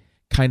could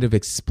kind of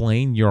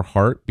explain your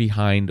heart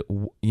behind,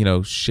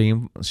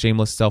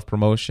 shameless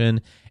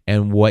self-promotion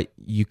and what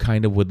you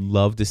kind of would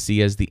love to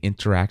see as the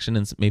interaction.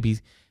 And maybe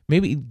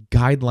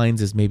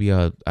guidelines is maybe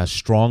a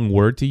strong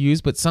word to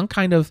use, but some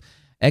kind of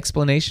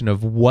explanation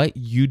of what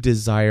you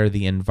desire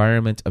the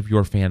environment of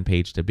your fan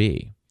page to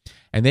be.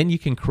 And then you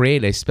can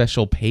create a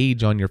special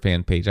page on your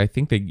fan page. I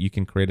think that you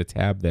can create a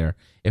tab there.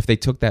 If they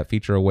took that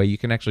feature away, you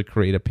can actually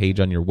create a page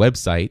on your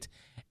website.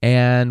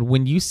 And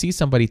when you see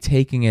somebody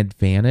taking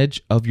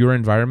advantage of your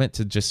environment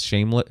to just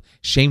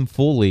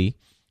shamefully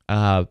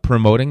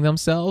promoting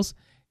themselves,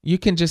 you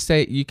can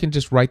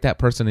just write that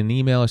person an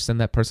email or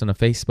send that person a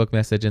Facebook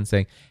message and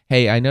say,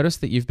 hey, I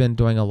noticed that you've been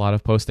doing a lot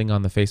of posting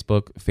on the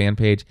Facebook fan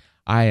page.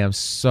 I am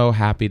so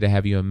happy to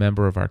have you a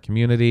member of our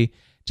community.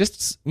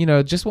 Just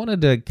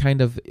wanted to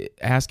kind of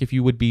ask if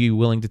you would be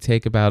willing to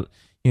take about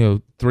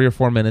 3 or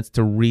 4 minutes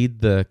to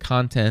read the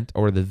content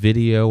or the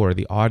video or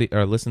the audio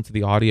or listen to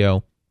the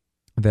audio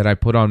that I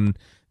put on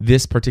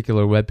this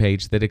particular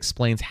webpage that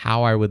explains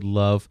how I would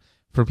love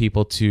for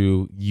people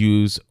to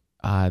use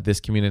this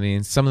community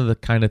and some of the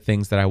kind of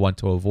things that I want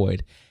to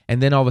avoid.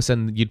 And then all of a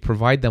sudden you'd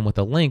provide them with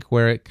a link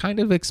where it kind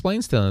of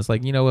explains to them. It's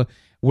like,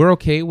 we're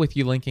okay with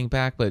you linking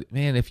back, but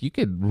man, if you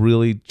could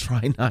really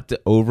try not to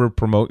over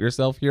promote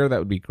yourself here, that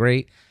would be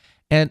great.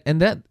 And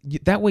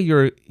that way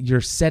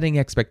you're setting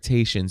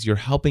expectations. You're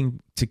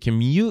helping to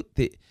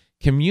communicate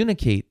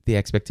the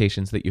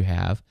expectations that you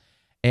have,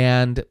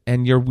 and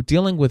you're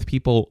dealing with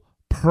people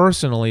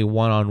personally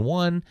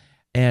one-on-one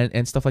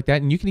and stuff like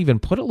that. And you can even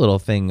put a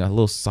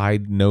little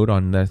side note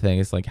on the thing.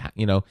 It's like,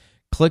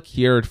 click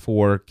here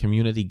for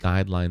community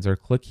guidelines, or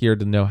click here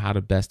to know how to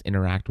best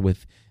interact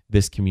with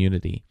this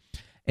community.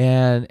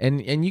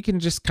 And you can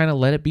just kind of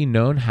let it be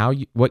known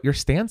what your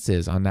stance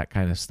is on that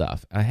kind of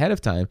stuff ahead of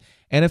time.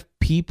 And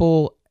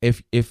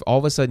if all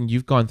of a sudden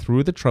you've gone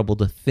through the trouble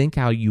to think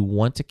how you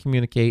want to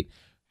communicate,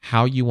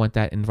 how you want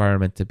that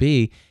environment to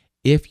be,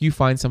 if you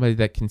find somebody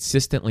that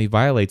consistently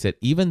violates it,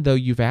 even though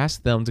you've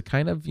asked them to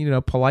kind of,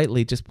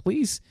 politely, just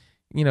please,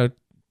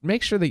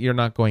 make sure that you're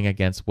not going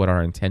against what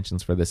our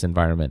intentions for this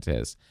environment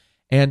is.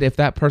 And if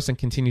that person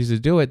continues to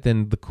do it,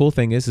 then the cool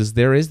thing is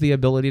there is the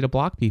ability to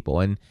block people.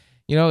 And,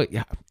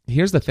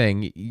 here's the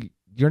thing.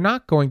 You're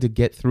not going to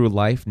get through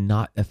life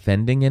not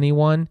offending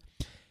anyone.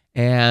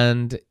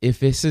 And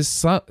if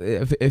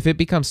if it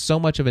becomes so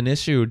much of an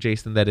issue,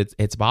 Jason, that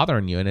it's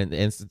bothering you, and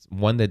it's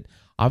one that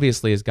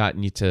obviously has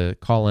gotten you to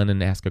call in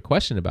and ask a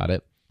question about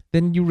it,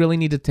 then you really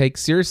need to take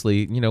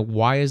seriously,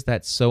 why is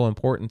that so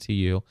important to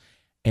you?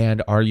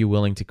 And are you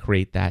willing to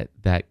create that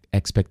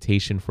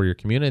expectation for your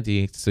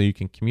community so you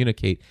can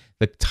communicate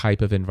the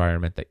type of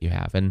environment that you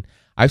have? And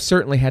I've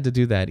certainly had to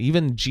do that.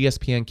 Even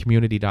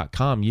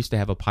gspncommunity.com used to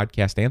have a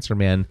Podcast Answer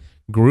Man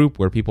group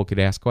where people could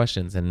ask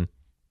questions, and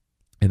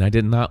I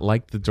did not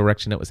like the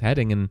direction it was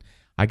heading, and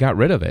I got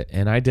rid of it.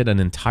 And I did an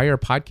entire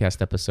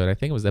podcast episode. I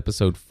think it was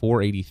episode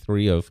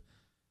 483 of...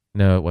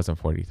 No, it wasn't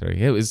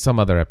 483. It was some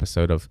other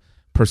episode of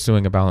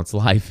Pursuing a Balanced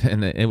Life,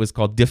 and it was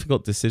called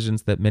Difficult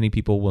Decisions That Many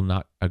People Will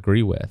Not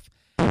Agree With.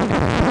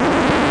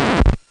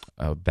 Oh,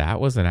 that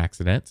was an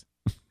accident.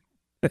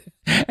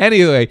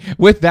 Anyway,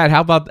 with that,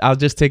 how about I'll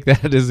just take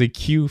that as a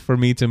cue for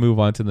me to move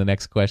on to the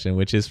next question,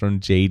 which is from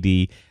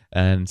JD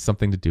and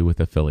something to do with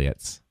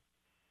affiliates.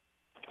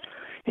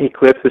 Hey,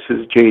 Cliff, this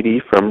is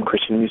JD from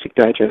Christian Music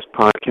Digest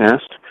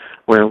podcast,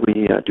 where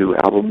we do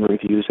album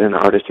reviews and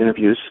artist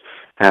interviews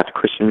at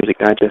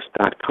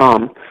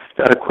christianmusicdigest.com.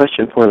 Got a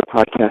question for the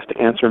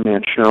Podcast Answer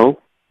Man show.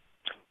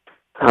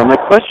 My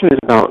question is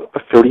about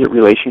affiliate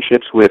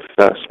relationships with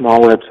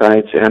small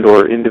websites and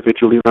or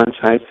individually run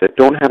sites that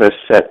don't have a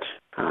set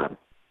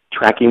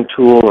tracking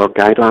tool or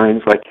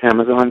guidelines like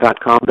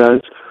Amazon.com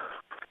does.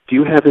 Do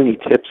you have any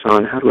tips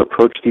on how to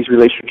approach these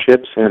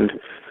relationships and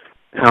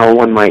how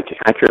one might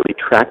accurately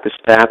track the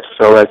stats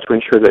so as to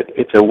ensure that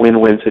it's a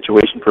win-win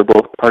situation for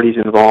both parties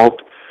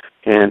involved?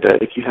 And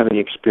if you have any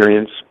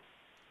experience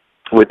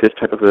with this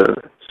type of a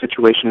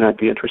situation, I'd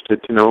be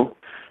interested to know,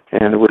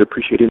 and I would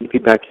appreciate any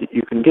feedback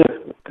you can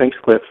give. Thanks,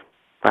 Cliff.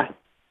 Bye.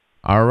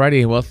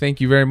 Alrighty, well,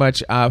 thank you very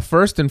much.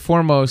 First and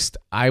foremost,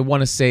 I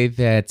want to say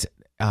that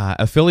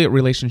affiliate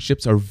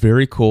relationships are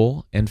very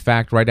cool. In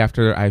fact, right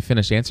after I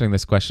finish answering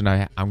this question,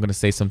 I'm going to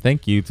say some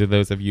thank you to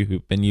those of you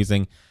who've been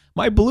using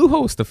my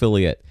Bluehost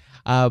affiliate.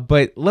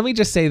 But let me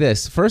just say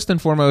this. First and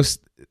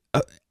foremost,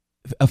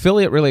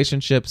 affiliate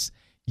relationships,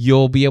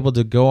 you'll be able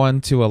to go on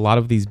to a lot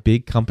of these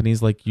big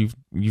companies like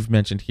you've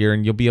mentioned here,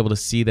 and you'll be able to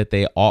see that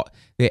they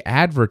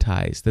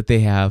advertise that they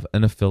have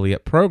an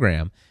affiliate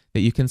program that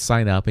you can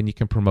sign up and you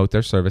can promote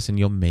their service and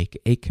you'll make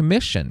a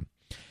commission.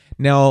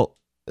 Now,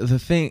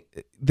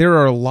 there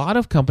are a lot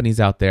of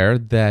companies out there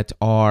that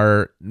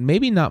are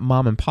maybe not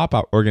mom and pop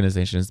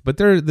organizations, but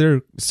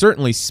they're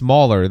certainly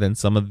smaller than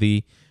some of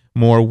the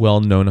more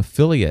well-known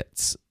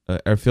affiliate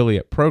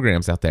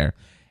programs out there.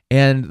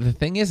 And the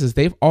thing is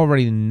they've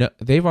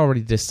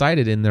already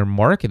decided in their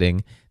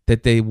marketing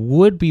that they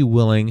would be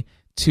willing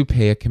to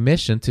pay a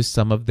commission to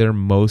some of their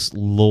most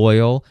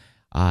loyal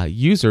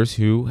users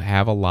who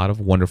have a lot of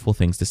wonderful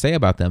things to say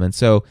about them. And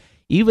so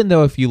even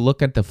though if you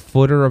look at the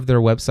footer of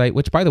their website,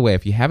 which by the way,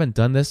 if you haven't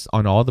done this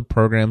on all the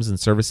programs and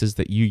services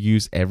that you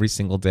use every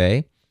single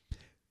day,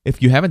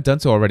 if you haven't done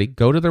so already,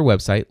 go to their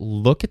website,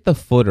 look at the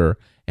footer,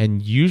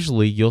 and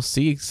usually you'll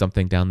see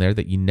something down there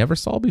that you never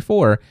saw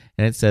before,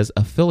 and it says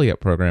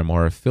affiliate program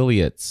or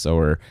affiliates,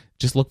 or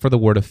just look for the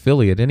word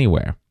affiliate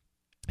anywhere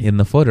in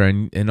the footer,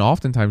 and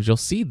oftentimes you'll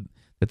see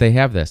that they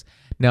have this.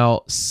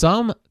 Now,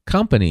 some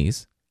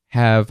companies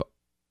have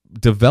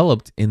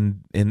developed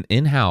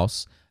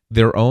in-house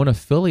their own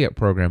affiliate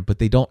program, but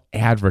they don't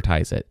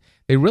advertise it.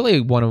 they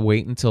really want to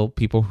wait until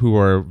people who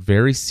are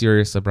very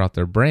serious about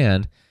their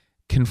brand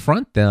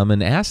confront them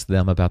and ask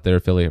them about their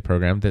affiliate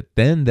program, that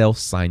then they'll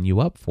sign you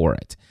up for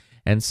it.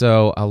 And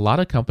so a lot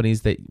of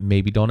companies that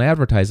maybe don't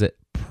advertise it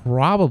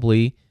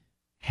probably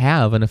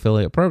have an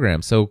affiliate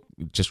program. So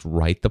just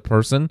write the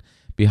person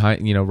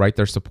behind, write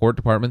their support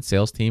department,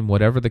 sales team,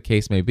 whatever the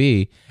case may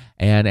be,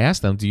 and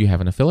ask them, do you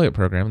have an affiliate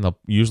program? And they'll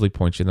usually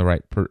point you in the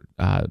right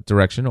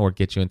direction or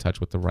get you in touch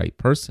with the right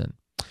person.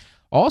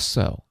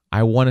 Also,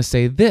 I want to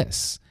say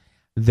this,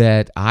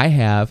 that I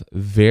have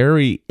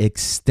very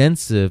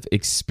extensive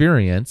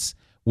experience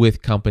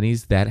with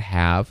companies that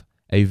have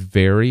a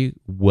very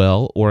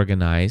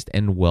well-organized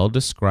and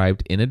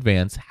well-described in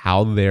advance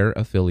how their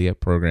affiliate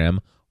program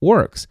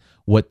works,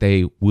 what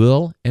they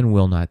will and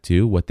will not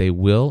do, what they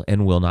will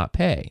and will not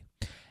pay.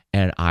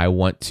 And I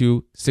want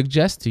to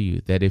suggest to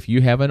you that if you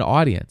have an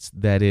audience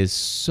that is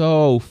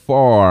so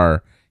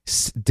far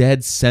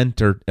dead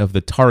center of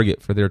the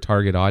target for their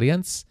target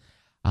audience,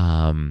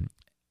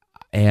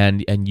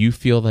 and you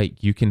feel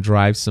like you can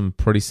drive some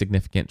pretty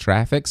significant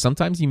traffic,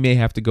 sometimes you may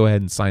have to go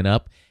ahead and sign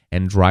up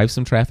and drive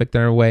some traffic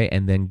their way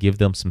and then give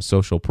them some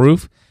social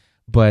proof.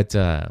 But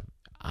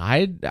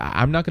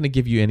I'm not going to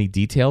give you any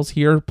details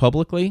here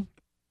publicly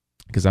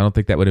because I don't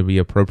think that would be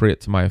appropriate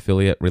to my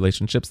affiliate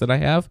relationships that I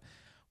have.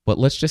 But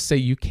let's just say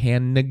you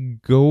can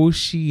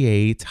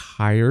negotiate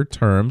higher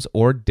terms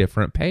or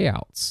different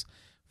payouts.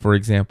 For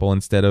example,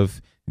 instead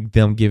of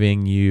them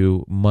giving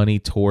you money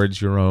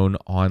towards your own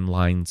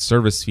online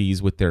service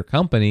fees with their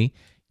company,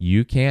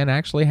 you can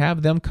actually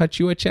have them cut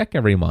you a check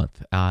every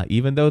month,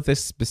 even though they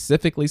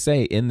specifically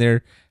say in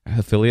their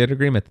affiliate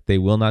agreement that they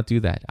will not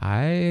do that.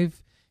 And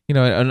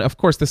of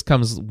course, this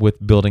comes with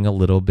building a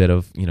little bit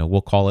of,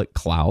 we'll call it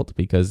clout,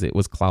 because it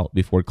was clout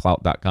before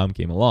clout.com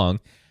came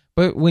along.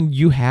 But when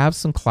you have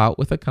some clout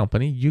with a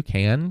company, you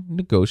can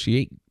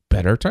negotiate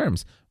better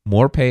terms,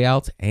 more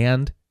payouts,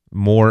 and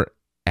more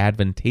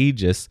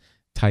advantageous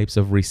types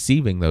of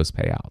receiving those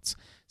payouts.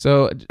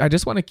 So I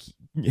just want to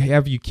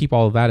have you keep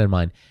all of that in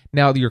mind.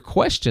 Now, your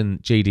question,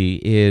 JD,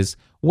 is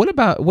what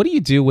do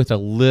you do with a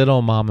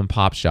little mom and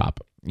pop shop,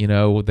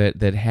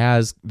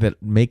 that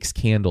makes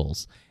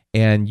candles,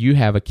 and you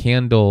have a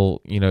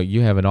candle,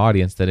 you have an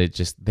audience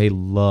that they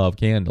love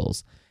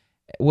candles.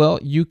 Well,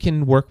 you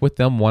can work with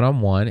them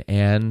one-on-one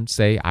and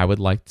say, I would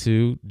like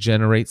to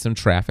generate some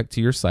traffic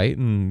to your site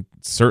and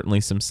certainly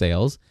some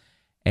sales.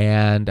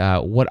 And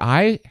what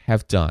I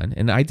have done,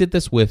 and I did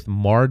this with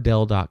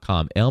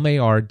Mardel.com,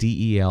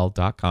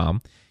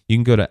 Mardel.com. You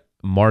can go to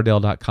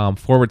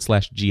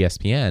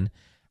Mardel.com/GSPN.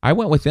 I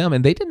went with them,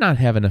 and they did not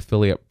have an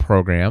affiliate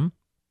program.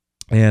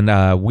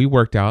 And we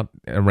worked out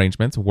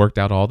arrangements, worked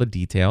out all the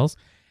details.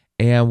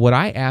 And what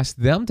I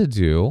asked them to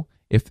do,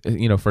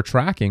 for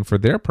tracking for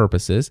their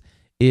purposes,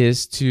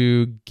 is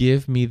to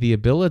give me the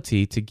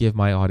ability to give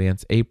my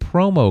audience a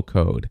promo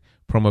code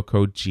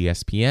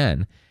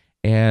GSPN.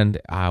 And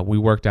we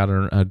worked out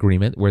an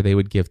agreement where they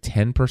would give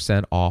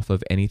 10% off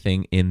of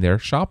anything in their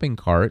shopping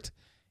cart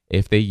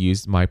if they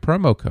used my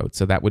promo code.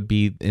 So that would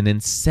be an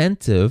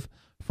incentive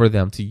for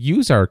them to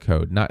use our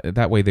code. Not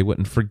that way they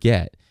wouldn't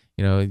forget.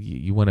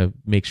 You want to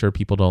make sure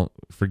people don't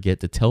forget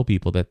to tell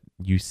people that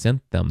you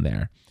sent them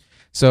there.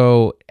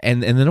 So,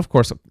 and then of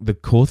course, the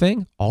cool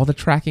thing, all the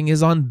tracking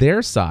is on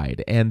their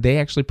side, and they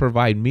actually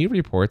provide me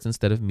reports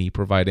instead of me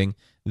providing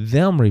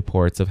them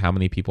reports of how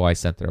many people I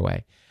sent their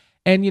way.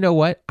 And you know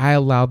what? I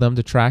allow them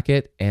to track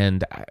it,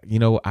 and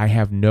I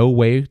have no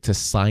way to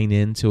sign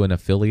into an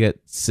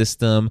affiliate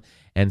system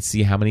and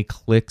see how many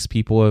clicks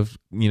people have,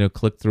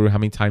 clicked through, how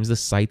many times the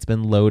site's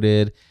been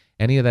loaded,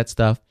 any of that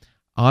stuff.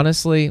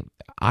 Honestly,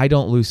 I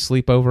don't lose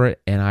sleep over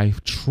it, and I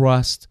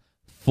trust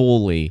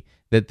fully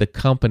that the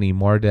company,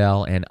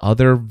 Mardel, and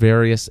other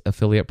various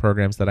affiliate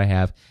programs that I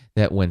have,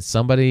 that when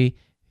somebody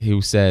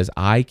who says,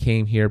 I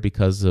came here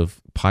because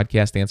of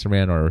Podcast Answer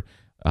Man or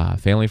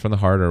Family from the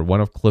Heart or one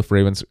of Cliff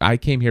Ravens, I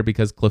came here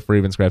because Cliff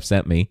Ravenscraft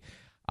sent me,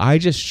 I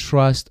just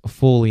trust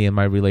fully in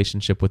my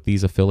relationship with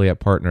these affiliate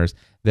partners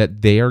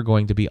that they are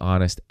going to be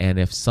honest. And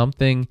if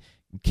something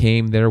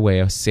came their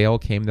way, a sale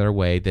came their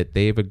way that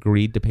they've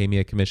agreed to pay me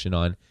a commission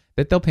on,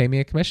 that they'll pay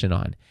me a commission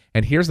on.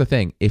 And here's the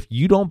thing. If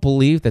you don't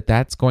believe that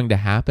that's going to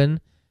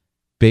happen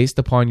based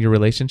upon your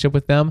relationship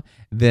with them,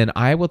 then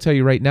I will tell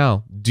you right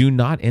now, do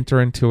not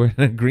enter into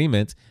an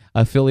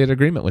affiliate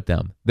agreement with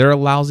them. They're a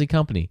lousy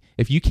company.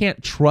 If you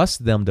can't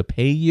trust them to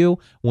pay you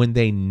when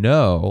they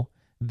know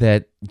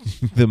that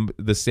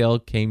the sale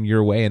came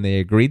your way and they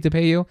agreed to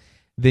pay you,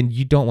 then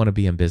you don't want to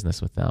be in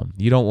business with them.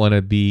 You don't want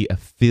to be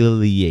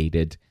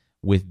affiliated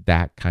with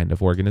that kind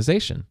of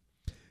organization.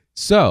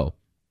 So,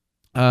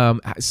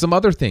 some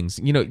other things,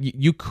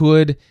 you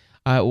could,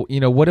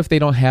 what if they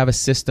don't have a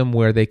system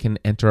where they can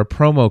enter a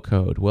promo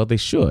code? Well, they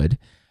should.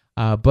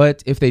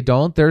 But if they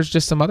don't, there's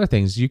just some other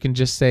things. You can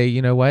just say,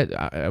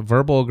 a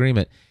verbal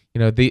agreement.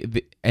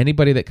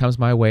 Anybody that comes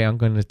my way, I'm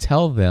going to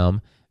tell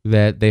them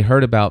that they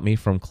heard about me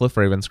from Cliff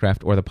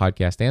Ravenscraft or the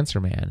Podcast Answer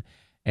Man.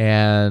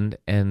 And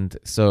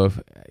so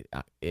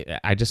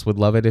I just would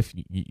love it if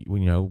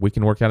we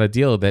can work out a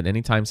deal that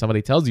anytime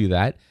somebody tells you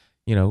that,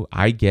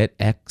 I get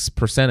X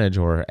percentage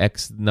or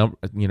X number,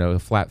 a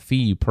flat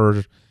fee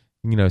per,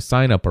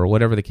 sign up or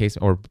whatever the case,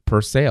 or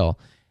per sale.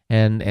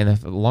 And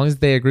as long as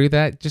they agree with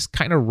that, just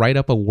kind of write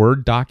up a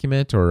Word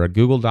document or a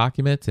Google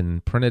document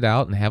and print it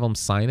out and have them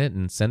sign it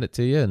and send it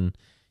to you. And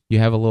you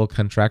have a little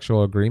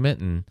contractual agreement.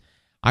 And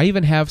I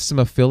even have some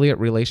affiliate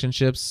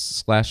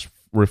relationships /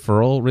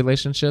 referral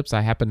relationships.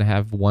 I happen to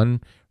have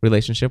one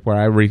relationship where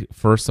I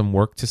refer some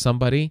work to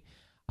somebody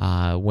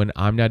when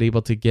I'm not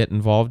able to get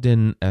involved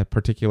in a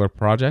particular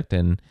project.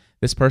 And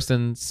this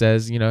person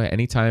says,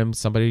 anytime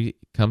somebody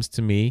comes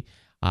to me,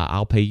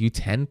 I'll pay you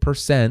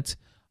 10%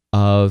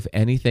 of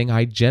anything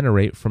I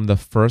generate from the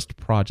first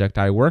project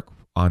I work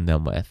on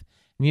them with.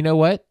 And you know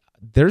what?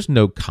 There's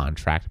no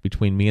contract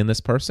between me and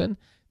this person.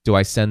 Do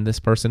I send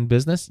this person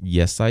business?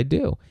 Yes, I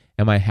do.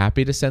 Am I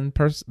happy to send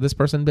this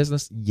person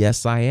business?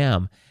 Yes, I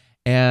am.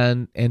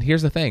 And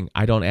here's the thing.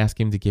 I don't ask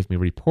him to give me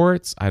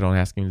reports. I don't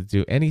ask him to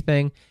do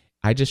anything.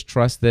 I just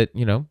trust that,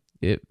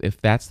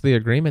 if that's the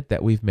agreement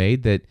that we've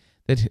made, that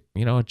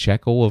a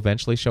check will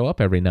eventually show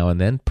up every now and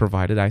then,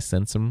 provided I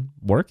send some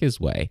work his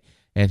way.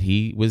 And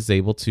he was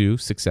able to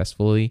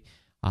successfully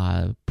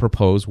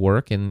propose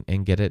work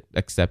and get it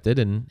accepted,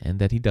 and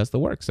that he does the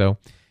work. So,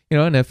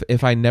 and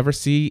if I never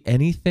see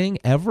anything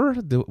ever,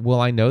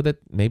 will I know that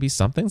maybe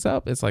something's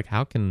up? It's like,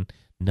 how can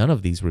none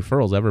of these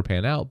referrals ever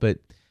pan out? But,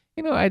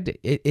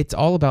 it's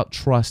all about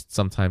trust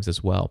sometimes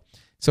as well.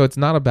 So it's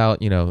not about,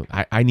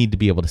 I need to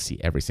be able to see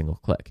every single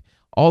click.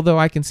 Although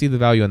I can see the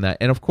value in that.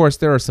 And of course,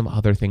 there are some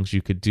other things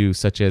you could do,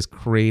 such as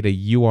create a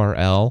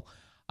URL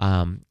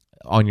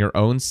on your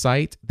own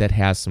site that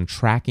has some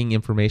tracking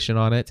information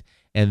on it,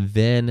 and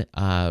then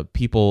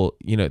people,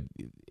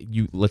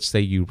 let's say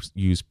you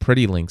use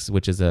Pretty Links,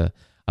 which is a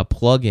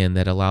plugin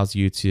that allows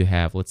you to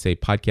have, let's say,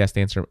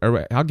 podcast answer.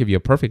 Or I'll give you a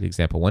perfect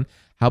example one.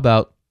 How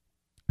about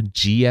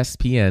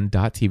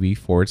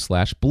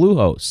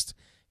gspn.tv/Bluehost?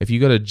 If you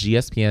go to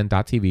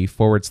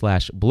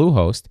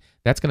gspn.tv/Bluehost,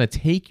 that's going to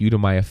take you to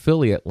my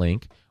affiliate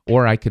link,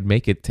 or I could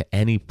make it to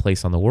any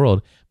place on the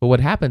world. But what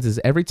happens is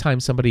every time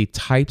somebody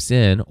types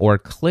in or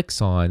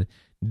clicks on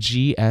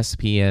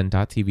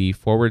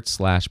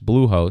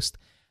gspn.tv/Bluehost,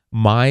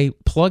 my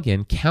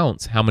plugin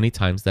counts how many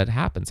times that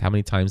happens, how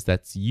many times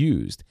that's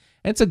used.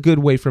 And it's a good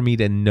way for me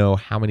to know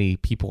how many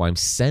people I'm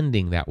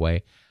sending that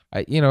way.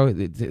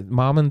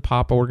 Mom and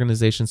pop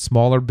organizations,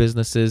 smaller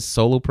businesses,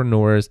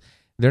 solopreneurs,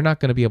 they're not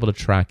going to be able to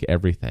track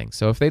everything.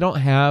 So if they don't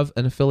have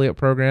an affiliate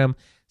program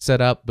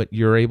set up, but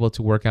you're able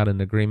to work out an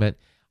agreement,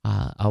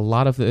 a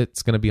lot of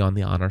it's going to be on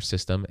the honor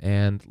system.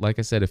 And like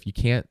I said, if you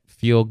can't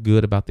feel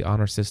good about the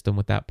honor system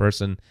with that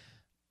person,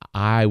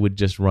 I would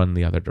just run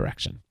the other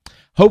direction.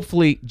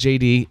 Hopefully,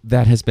 JD,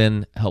 that has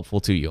been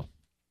helpful to you.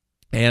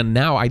 And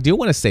now I do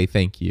want to say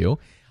thank you.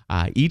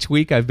 Each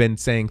week I've been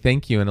saying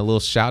thank you and a little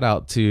shout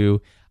out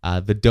to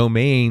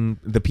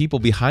the people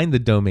behind the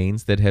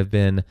domains that have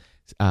been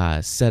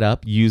set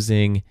up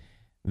using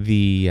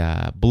the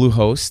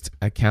Bluehost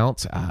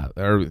account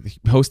or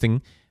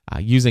hosting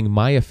using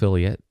my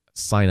affiliate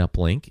sign-up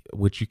link,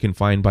 which you can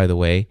find, by the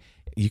way.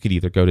 You could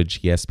either go to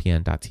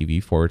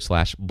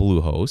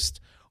gspn.tv/Bluehost,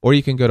 or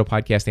you can go to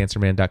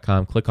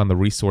podcastanswerman.com, click on the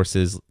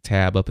resources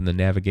tab up in the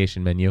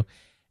navigation menu,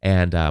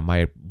 and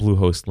my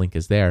Bluehost link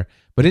is there.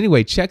 But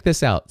anyway, check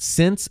this out.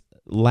 Since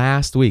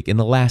last week, in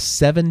the last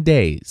 7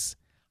 days,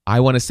 I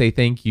want to say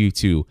thank you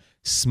to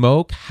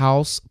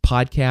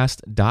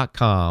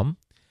SmokeHousePodcast.com,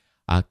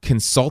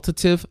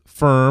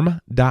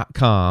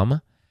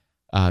 ConsultativeFirm.com,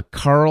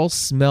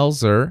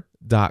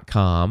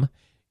 CarlSmelzer.com,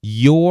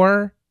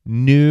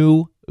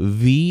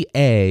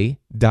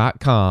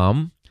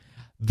 YourNewVA.com,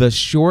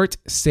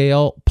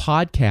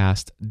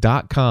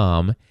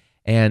 TheShortSalePodcast.com,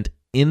 and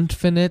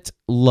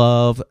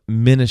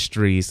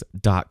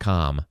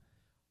InfiniteLoveMinistries.com.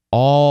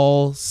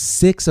 All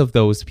 6 of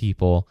those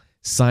people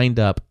signed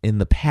up in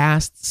the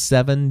past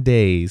 7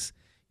 days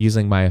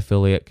using my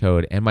affiliate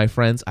code. And my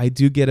friends, I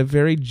do get a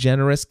very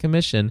generous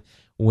commission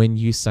when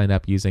you sign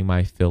up using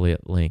my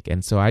affiliate link.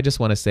 And so I just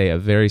want to say a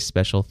very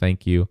special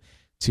thank you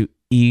to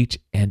each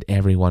and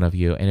every one of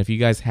you. And if you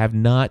guys have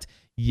not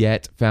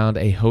yet found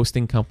a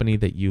hosting company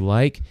that you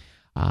like,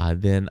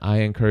 then I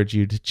encourage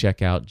you to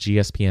check out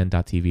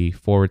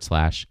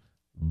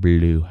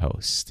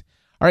gspn.tv/Bluehost.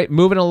 All right,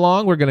 moving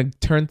along, we're going to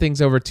turn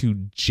things over to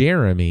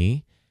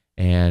Jeremy,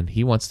 and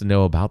he wants to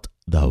know about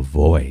The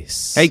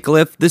Voice. Hey,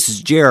 Cliff, this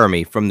is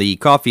Jeremy from the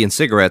Coffee and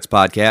Cigarettes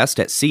podcast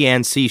at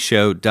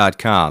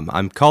cncshow.com.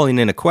 I'm calling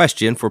in a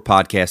question for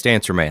Podcast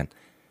Answer Man.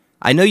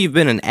 I know you've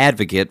been an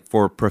advocate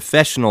for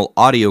professional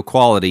audio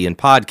quality in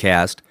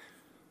podcast,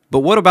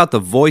 but what about the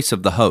voice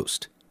of the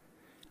host?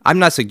 I'm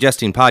not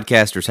suggesting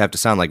podcasters have to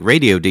sound like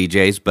radio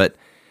DJs, but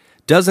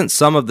doesn't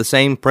some of the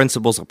same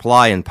principles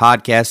apply in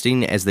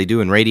podcasting as they do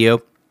in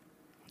radio?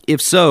 If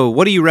so,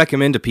 what do you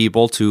recommend to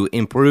people to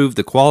improve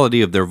the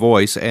quality of their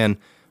voice and,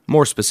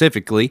 more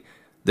specifically,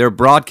 their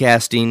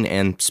broadcasting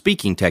and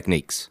speaking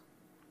techniques?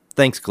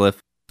 Thanks, Cliff.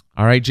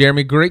 All right,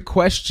 Jeremy, great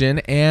question.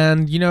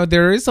 And,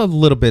 there is a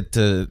little bit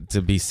to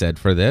be said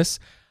for this.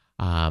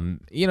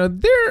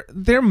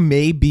 there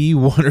may be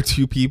one or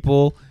two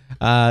people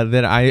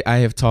that I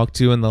have talked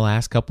to in the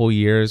last couple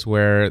years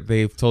where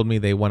they've told me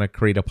they want to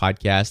create a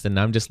podcast, and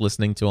I'm just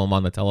listening to them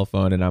on the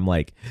telephone, and I'm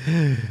like,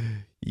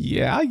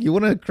 yeah, you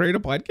want to create a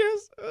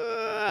podcast?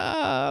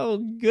 Oh,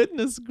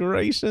 goodness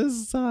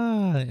gracious.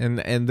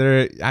 And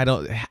they're,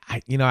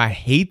 I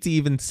hate to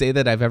even say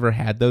that I've ever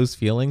had those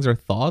feelings or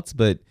thoughts,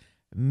 but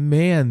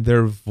man,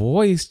 their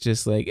voice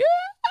just like,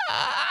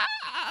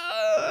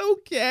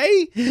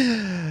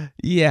 okay.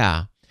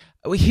 Yeah.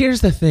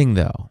 Here's the thing,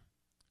 though.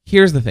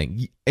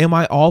 Am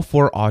I all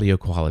for audio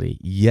quality?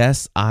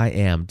 Yes, I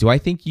am. Do I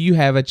think you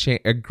have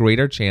a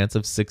greater chance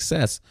of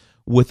success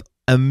with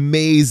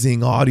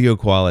amazing audio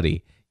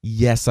quality?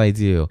 Yes, I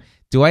do.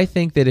 Do I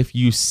think that if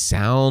you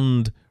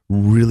sound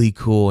really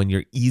cool and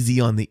you're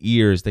easy on the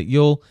ears, that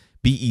you'll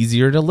be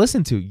easier to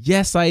listen to?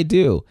 Yes, I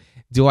do.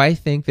 Do I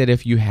think that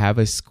if you have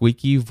a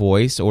squeaky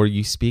voice or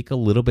you speak a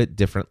little bit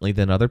differently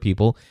than other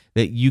people,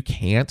 that you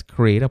can't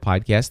create a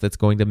podcast that's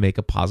going to make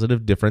a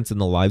positive difference in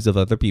the lives of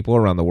other people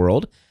around the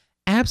world?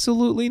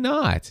 Absolutely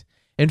not.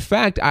 In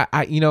fact,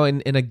 I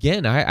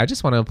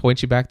just want to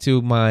point you back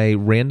to my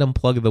random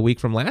plug of the week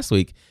from last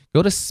week.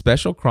 Go to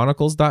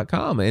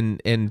specialchronicles.com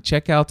and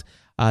check out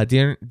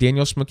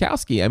Daniel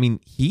Schmuckowski. I mean,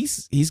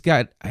 he's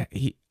got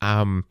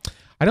I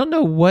don't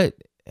know what.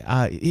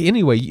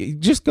 Anyway,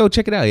 just go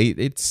check it out.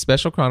 It's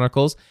Special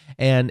Chronicles,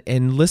 and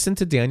listen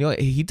to Daniel.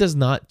 He does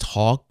not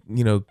talk,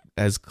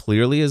 as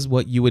clearly as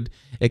what you would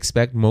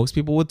expect most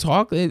people would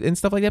talk and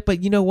stuff like that.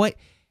 But you know what?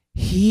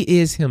 He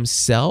is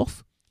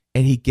himself,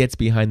 and he gets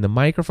behind the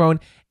microphone.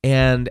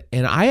 And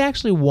I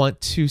actually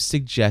want to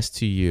suggest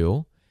to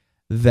you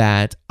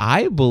that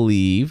I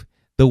believe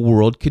the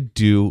world could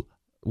do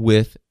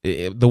with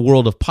the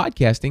world of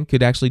podcasting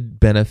could actually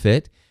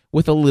benefit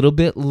with a little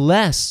bit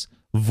less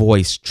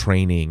voice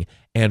training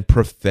and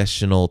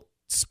professional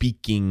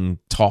speaking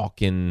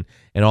talk and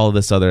all of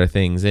this other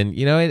things. And,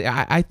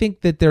 I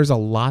think that there's a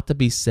lot to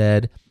be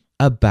said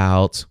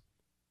about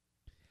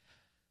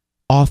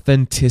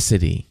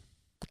authenticity,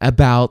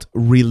 about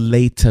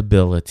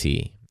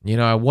relatability.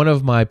 One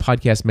of my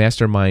podcast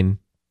mastermind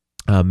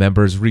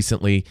members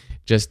recently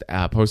just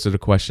posted a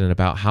question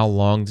about how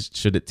long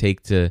should it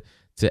take to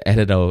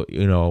edit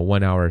a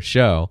 1 hour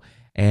show.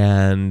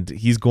 And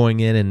he's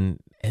going in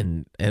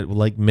and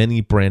like many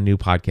brand new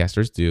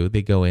podcasters do,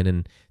 they go in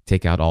and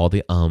take out all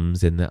the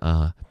ums and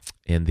the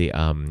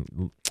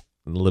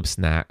lip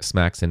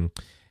smacks and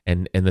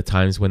the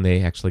times when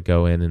they actually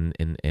go in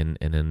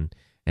and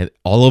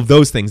all of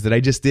those things that I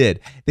just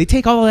did. They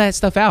take all of that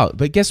stuff out.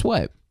 But guess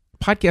what?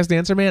 Podcast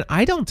Answer Man,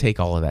 I don't take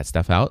all of that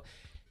stuff out.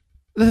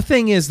 The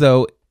thing is,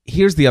 though,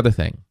 here's the other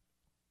thing.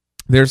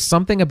 There's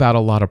something about a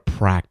lot of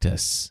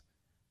practice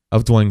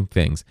of doing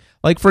things.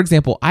 Like, for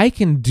example,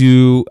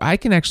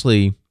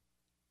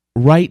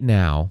 right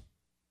now,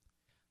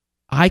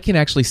 I can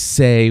actually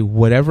say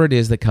whatever it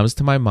is that comes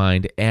to my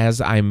mind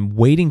as I'm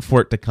waiting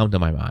for it to come to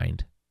my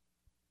mind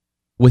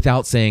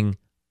without saying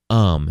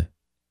in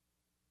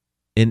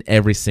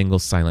every single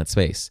silent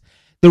space.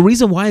 The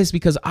reason why is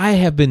because I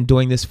have been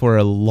doing this for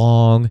a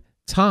long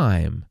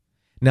time.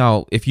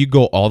 Now, if you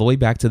go all the way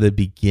back to the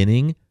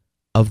beginning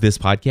of this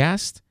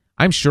podcast,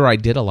 I'm sure I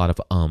did a lot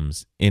of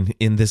ums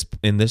in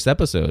this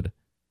episode.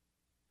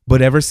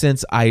 But ever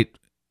since I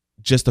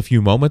just a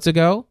few moments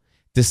ago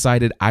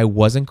decided I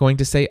wasn't going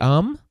to say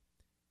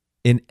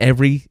in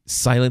every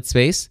silent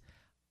space,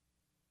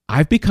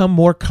 I've become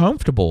more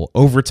comfortable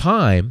over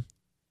time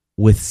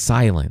with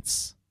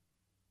silence.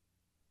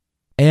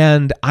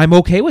 And I'm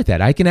okay with that.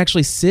 I can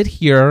actually sit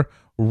here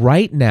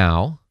right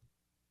now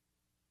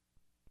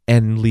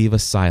and leave a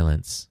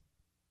silence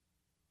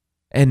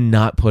and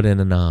not put in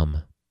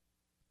an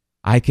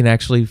I can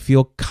actually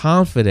feel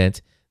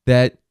confident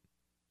that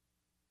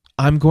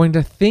I'm going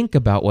to think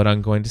about what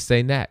I'm going to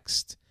say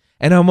next.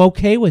 And I'm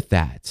okay with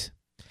that.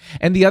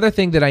 And the other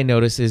thing that I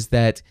notice is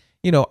that,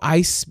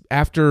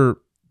 after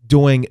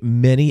doing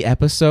many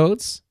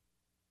episodes,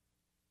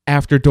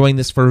 after doing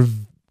this for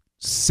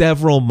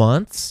several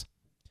months,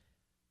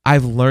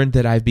 I've learned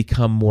that I've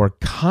become more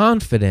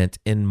confident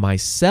in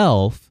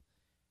myself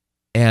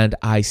and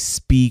I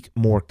speak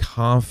more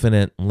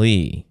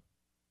confidently.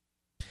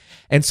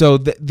 And so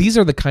these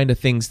are the kind of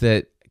things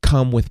that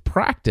come with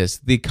practice.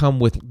 They come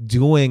with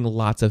doing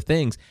lots of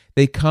things.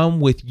 They come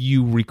with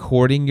you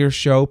recording your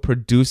show,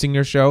 producing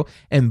your show,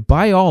 and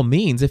by all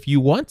means, if you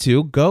want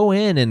to, go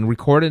in and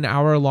record an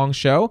hour-long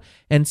show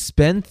and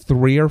spend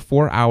 3 or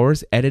 4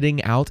 hours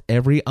editing out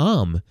every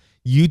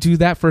You do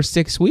that for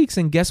 6 weeks,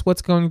 and guess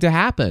what's going to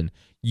happen?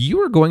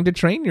 You are going to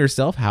train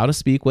yourself how to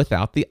speak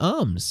without the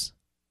ums.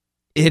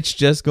 It's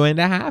just going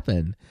to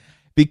happen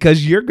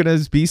because you're going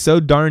to be so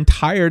darn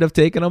tired of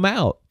taking them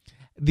out.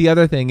 The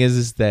other thing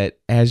is that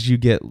as you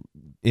get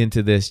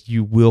into this,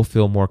 you will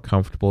feel more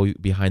comfortable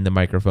behind the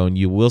microphone.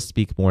 You will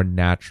speak more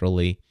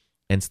naturally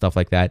and stuff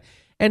like that.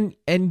 And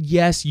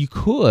yes, you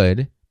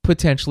could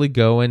potentially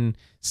go and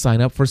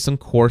sign up for some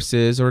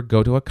courses or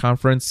go to a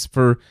conference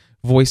for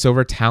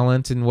voiceover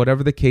talent and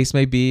whatever the case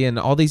may be, and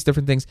all these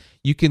different things,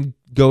 you can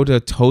go to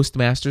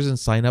Toastmasters and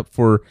sign up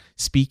for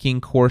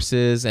speaking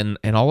courses and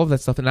all of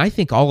that stuff. And I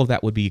think all of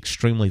that would be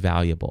extremely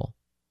valuable.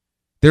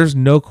 There's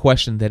no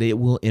question that it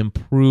will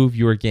improve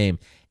your game.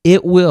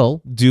 It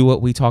will do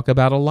what we talk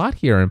about a lot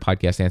here in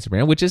Podcast Answer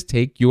Man, which is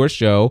take your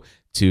show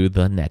to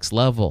the next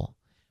level.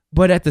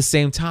 But at the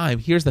same time,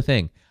 here's the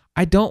thing.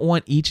 I don't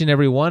want each and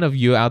every one of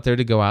you out there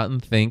to go out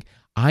and think,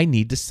 I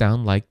need to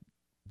sound like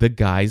the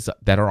guys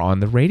that are on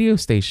the radio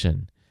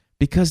station.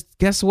 Because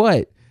guess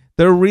what?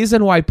 The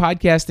reason why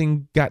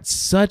podcasting got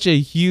such a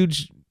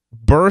huge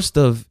burst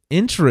of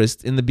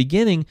interest in the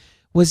beginning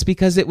was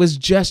because it was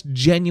just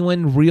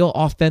genuine, real,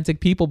 authentic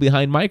people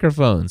behind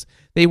microphones.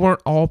 They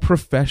weren't all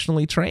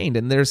professionally trained,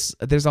 and there's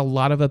a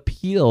lot of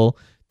appeal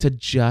to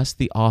just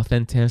the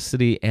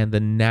authenticity and the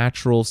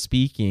natural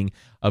speaking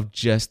of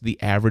just the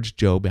average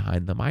Joe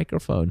behind the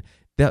microphone.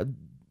 That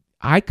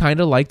I kind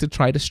of like to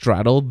try to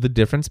straddle the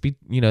difference,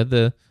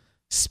 the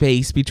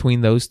space between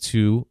those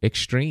two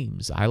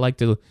extremes. I like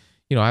the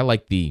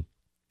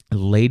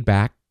laid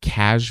back,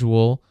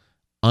 casual,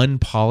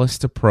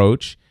 unpolished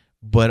approach.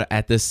 But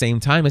at the same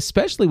time,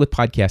 especially with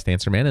Podcast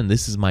Answer Man, and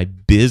this is my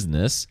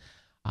business.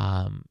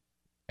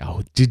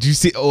 Did you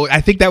see? Oh,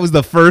 I think that was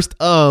the first.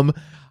 I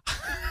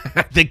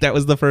think that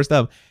was the first.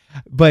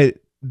 But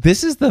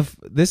this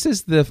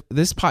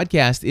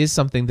podcast is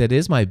something that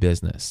is my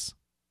business,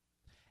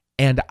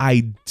 and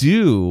I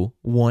do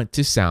want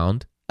to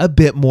sound a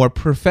bit more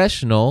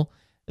professional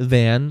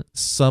than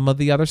some of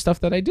the other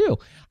stuff that I do.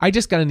 I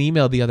just got an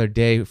email the other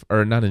day,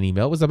 or not an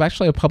email. It was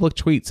actually a public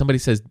tweet. Somebody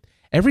says,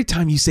 every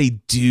time you say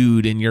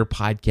dude in your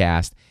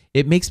podcast,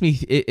 it makes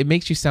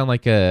you sound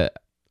like a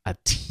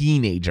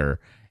teenager,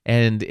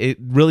 and it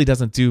really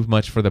doesn't do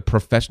much for the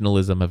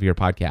professionalism of your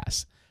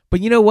podcast. But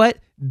you know what?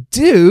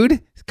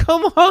 Dude,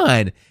 come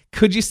on.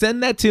 Could you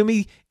send that to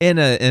me in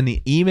an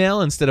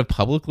email instead of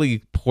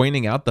publicly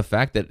pointing out the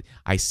fact that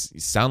I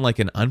sound like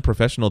an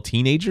unprofessional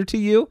teenager to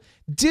you?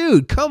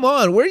 Dude, come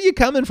on. Where are you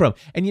coming from?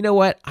 And you know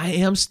what? I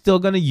am still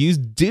going to use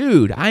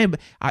dude.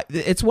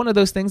 It's one of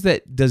those things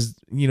that does,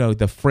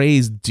 the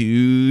phrase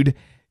dude,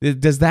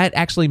 does that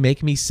actually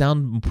make me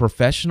sound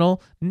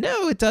professional?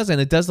 No, it doesn't.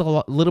 It does a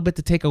little bit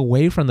to take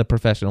away from the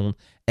professional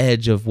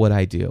edge of what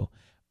I do.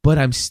 But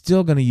I'm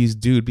still going to use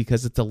dude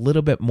because it's a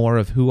little bit more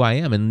of who I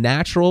am. And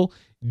natural,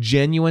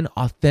 genuine,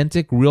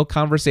 authentic, real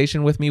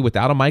conversation with me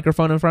without a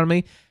microphone in front of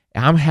me.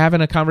 I'm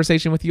having a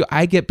conversation with you.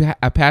 I get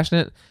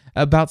passionate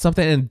about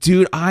something, and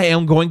dude, I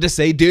am going to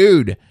say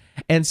dude.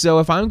 And so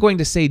if I'm going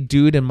to say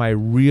dude in my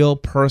real,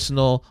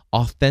 personal,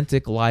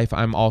 authentic life,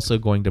 I'm also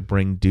going to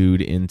bring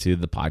dude into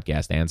the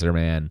Podcast Answer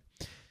Man.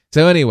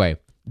 So anyway,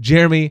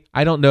 Jeremy,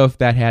 I don't know if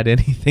that had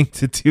anything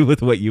to do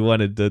with what you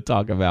wanted to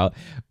talk about,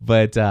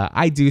 but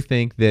I do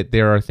think that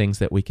there are things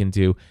that we can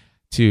do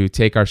to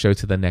take our show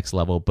to the next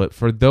level. But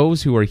for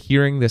those who are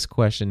hearing this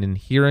question and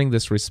hearing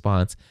this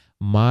response,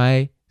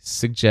 my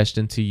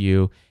suggestion to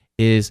you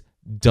is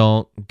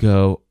don't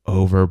go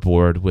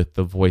overboard with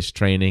the voice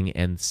training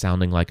and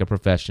sounding like a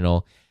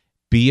professional.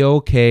 Be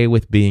okay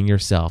with being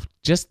yourself.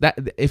 Just that.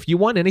 If you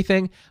want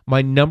anything,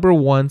 my number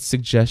one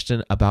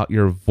suggestion about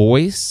your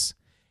voice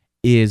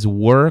is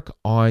work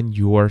on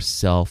your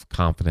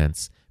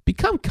self-confidence.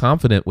 Become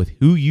confident with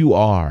who you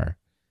are.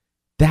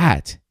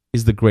 That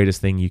is the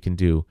greatest thing you can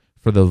do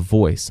for the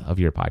voice of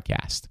your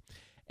podcast.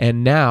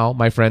 And now,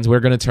 my friends, we're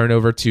going to turn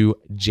over to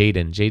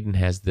Jaden. Jaden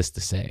has this to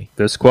say.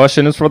 This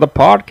question is for the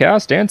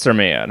Podcast Answer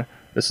Man.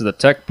 This is the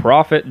tech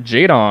prophet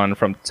Jadon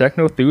from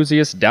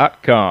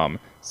technoenthusiast.com,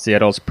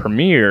 Seattle's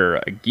premier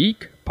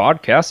geek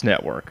podcast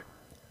network.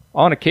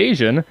 On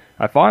occasion,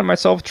 I find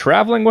myself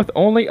traveling with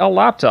only a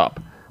laptop,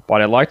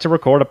 but I like to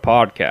record a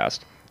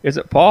podcast. Is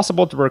it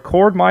possible to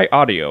record my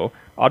audio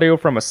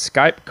from a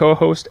Skype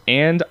co-host,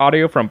 and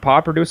audio from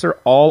Pod Producer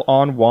all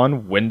on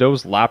one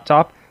Windows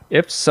laptop?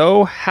 If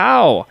so,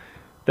 how?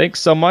 Thanks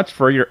so much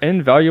for your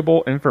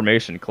invaluable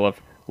information, Cliff.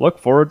 Look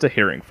forward to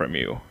hearing from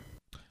you.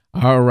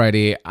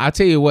 Alrighty, I'll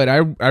tell you what, I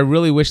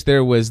really wish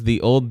there was the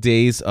old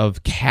days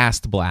of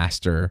Cast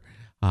Blaster.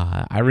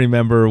 I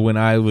remember when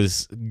I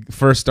was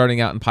first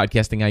starting out in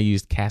podcasting, I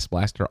used Cast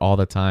Blaster all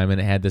the time, and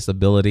it had this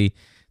ability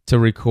to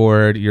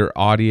record your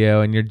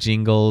audio and your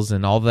jingles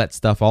and all that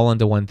stuff all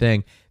into one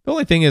thing. The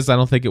only thing is, I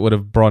don't think it would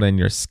have brought in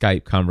your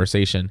Skype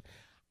conversation.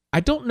 I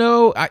don't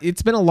know.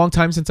 It's been a long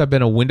time since I've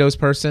been a Windows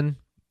person,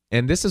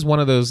 and this is one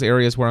of those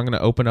areas where I'm going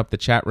to open up the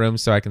chat room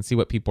so I can see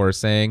what people are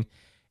saying.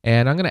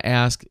 And I'm going to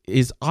ask,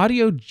 is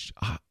Audio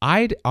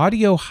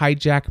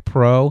Hijack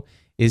Pro,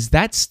 is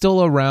that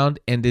still around,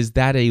 and is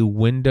that a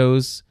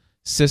Windows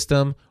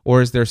system,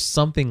 or is there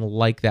something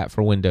like that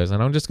for Windows?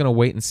 And I'm just going to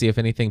wait and see if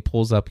anything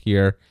pulls up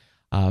here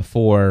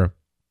for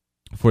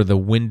the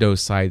Windows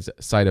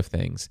side of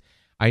things.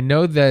 I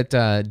know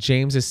that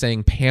James is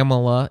saying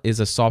Pamela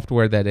is a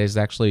software that is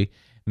actually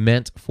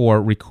meant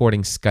for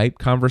recording Skype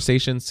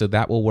conversations, so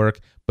that will work.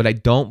 But I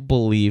don't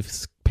believe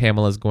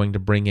Pamela is going to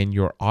bring in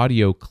your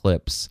audio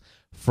clips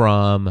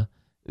from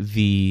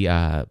the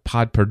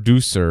Pod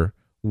Producer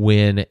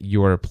when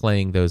you're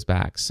playing those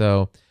back.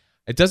 So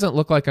It doesn't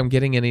look like I'm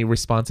getting any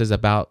responses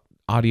about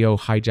Audio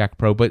Hijack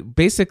Pro, but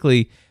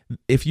basically,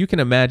 if you can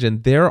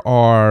imagine, there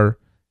are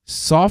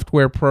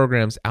software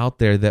programs out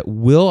there that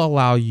will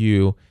allow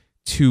you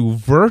to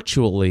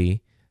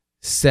virtually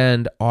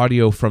send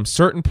audio from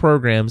certain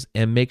programs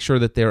and make sure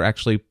that they're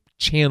actually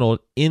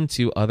channeled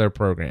into other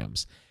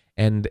programs.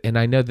 And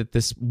I know that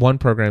this one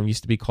program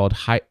used to be called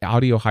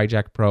Audio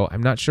Hijack Pro.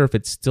 I'm not sure if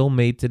it's still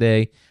made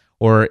today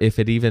or if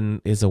it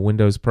even is a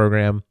Windows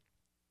program.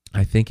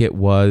 I think it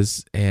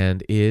was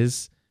and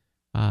is.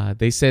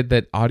 They said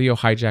that Audio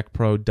Hijack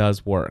Pro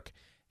does work.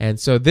 And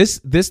so this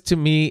to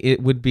me,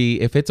 it would be,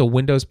 if it's a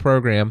Windows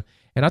program,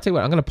 and I'll tell you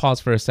what, I'm going to pause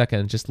for a second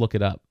and just look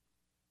it up.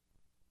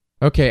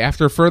 Okay,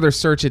 after further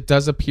search, it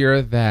does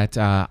appear that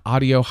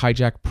Audio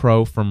Hijack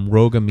Pro from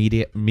Rogue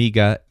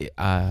Amoeba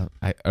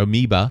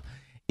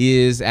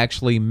is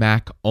actually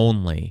Mac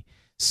only.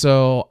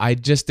 So I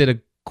just did a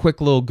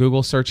quick little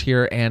Google search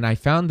here, and I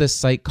found this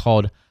site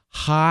called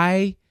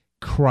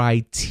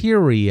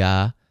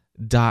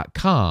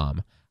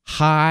highcriteria.com.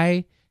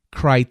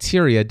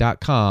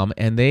 highcriteria.com,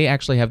 and they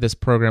actually have this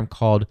program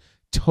called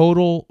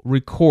Total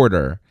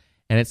Recorder.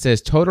 And it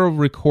says Total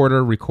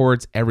Recorder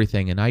records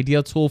everything, an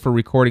ideal tool for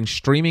recording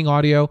streaming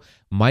audio,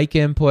 mic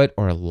input,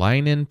 or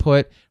line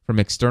input from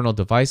external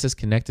devices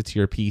connected to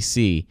your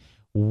PC.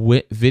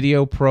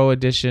 Video Pro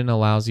Edition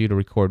allows you to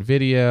record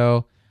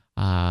video.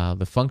 The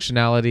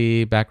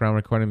functionality, background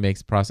recording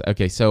makes process.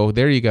 Okay, so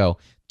there you go.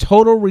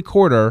 Total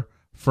Recorder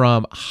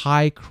from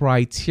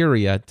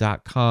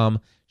highcriteria.com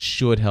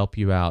should help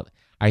you out.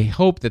 I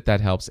hope that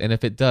helps. And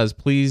if it does,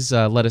 please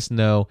let us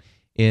know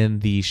in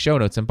the show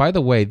notes. And by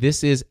the way,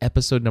 this is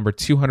episode number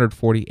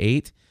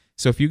 248.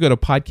 So if you go to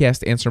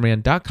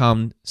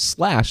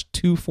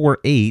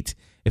podcastanswerman.com/248,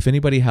 if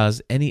anybody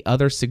has any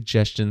other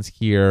suggestions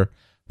here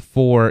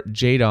for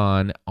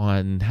Jadon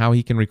on how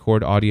he can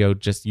record audio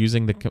just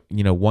using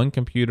the one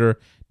computer,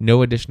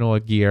 no additional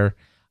gear,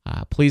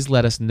 please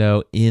let us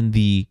know in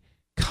the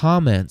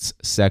comments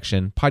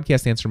section,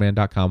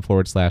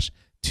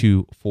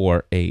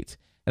 podcastanswerman.com/248.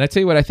 And I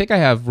tell you what, I think I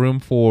have room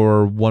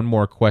for one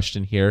more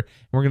question here.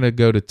 We're going to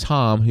go to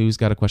Tom, who's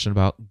got a question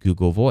about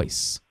Google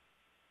Voice.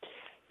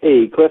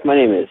 Hey, Cliff, my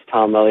name is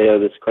Tom Melio.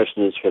 This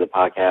question is for the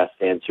Podcast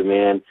Answer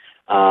Man.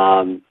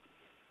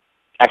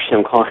 Actually,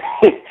 I'm calling.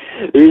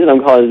 The reason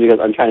I'm calling is because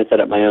I'm trying to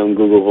set up my own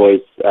Google Voice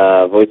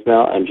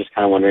voicemail. I'm just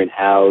kind of wondering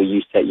how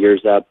you set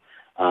yours up.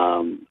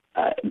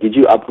 Did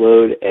you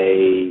upload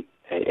a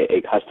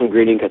custom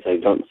greeting? Because I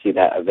don't see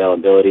that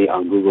availability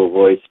on Google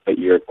Voice, but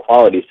your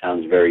quality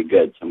sounds very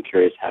good. So I'm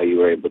curious how you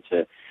were able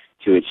to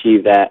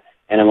achieve that.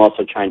 And I'm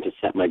also trying to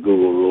set my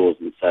Google rules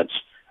and such,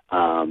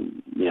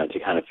 to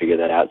kind of figure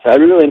that out. So I'd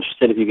be really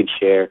interested if you could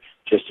share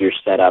just your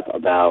setup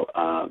about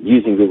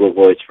using Google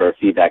Voice for a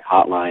feedback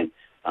hotline.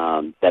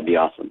 That'd be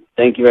awesome.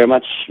 Thank you very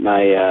much.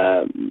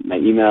 My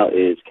email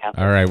is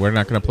All right, we're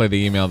not going to play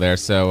the email there,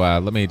 so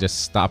let me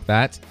just stop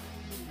that.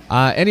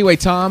 Anyway,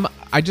 Tom,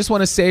 I just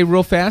want to say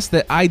real fast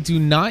that I do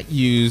not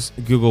use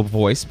Google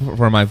Voice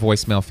for my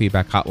voicemail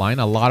feedback hotline.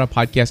 A lot of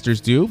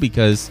podcasters do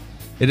because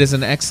it is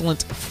an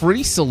excellent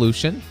free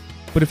solution.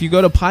 But if you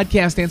go to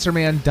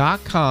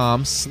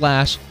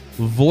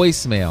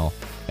podcastanswerman.com/voicemail,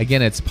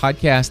 again, it's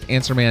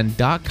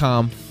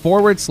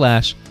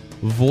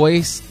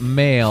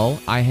podcastanswerman.com/voicemail.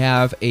 I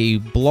have a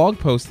blog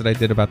post that I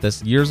did about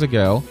this years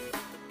ago,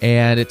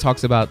 and it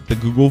talks about the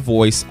Google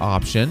Voice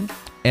option.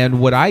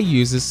 And what I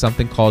use is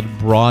something called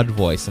Broad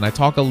Voice. And I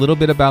talk a little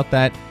bit about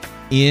that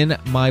in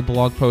my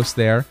blog post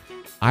there.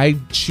 I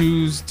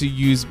choose to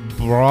use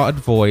Broad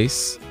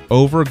Voice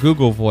over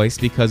Google Voice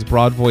because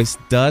Broad Voice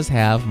does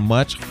have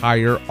much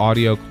higher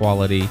audio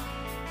quality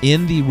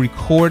in the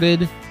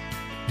recorded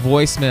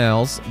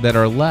voicemails that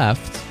are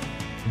left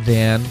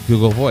than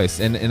Google Voice.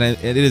 And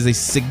it is a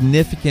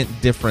significant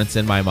difference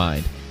in my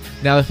mind.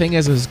 Now, the thing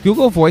is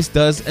Google Voice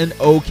does an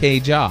okay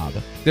job.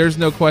 There's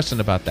no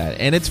question about that.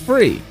 And it's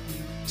free.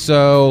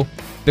 So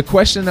the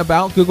question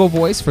about Google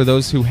Voice, for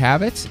those who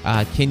have it,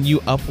 can you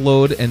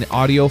upload an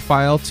audio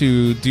file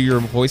to do your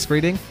voice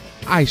greeting?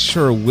 I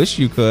sure wish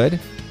you could,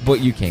 but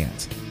you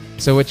can't.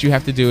 So what you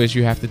have to do is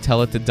you have to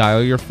tell it to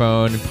dial your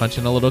phone and punch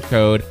in a little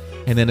code,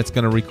 and then it's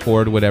going to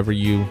record whatever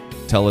you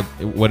tell it,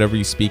 whatever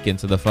you speak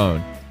into the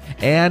phone.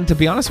 And to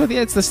be honest with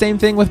you, it's the same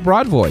thing with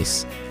Broad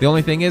Voice. The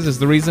only thing is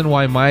the reason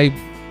why my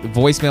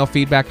voicemail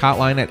feedback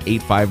hotline at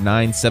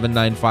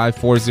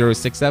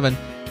 859-795-4067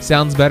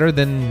 sounds better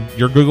than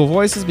your Google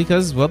Voice is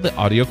because, well, the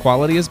audio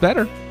quality is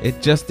better. It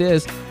just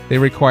is. They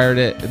record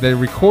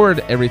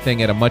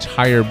everything at a much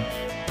higher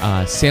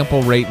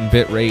sample rate and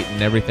bit rate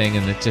and everything,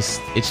 and it's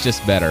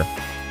just better.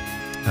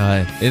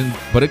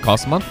 But it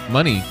costs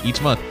money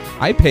each month.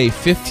 I pay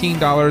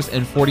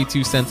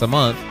 $15.42 a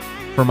month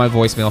for my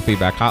voicemail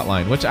feedback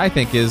hotline, which I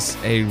think is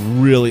a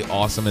really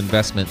awesome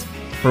investment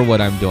for what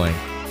I'm doing.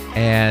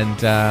 And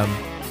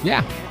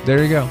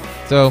there you go.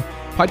 So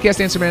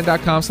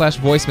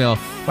podcastanswerman.com/voicemail.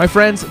 My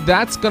friends,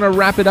 that's going to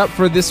wrap it up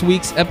for this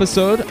week's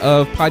episode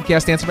of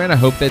Podcast Answer Man. I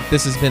hope that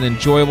this has been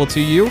enjoyable to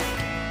you.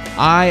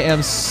 I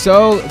am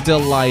so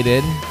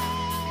delighted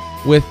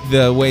with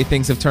the way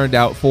things have turned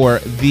out for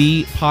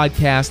the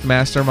Podcast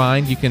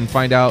Mastermind. You can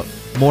find out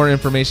more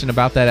information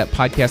about that at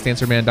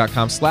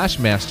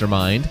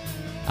podcastanswerman.com/mastermind.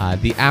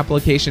 The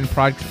application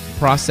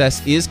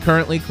process is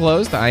currently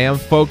closed. I am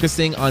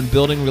focusing on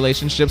building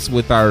relationships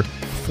with our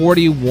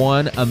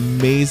 41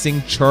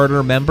 amazing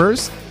charter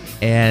members,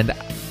 and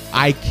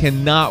I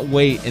cannot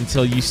wait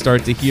until you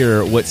start to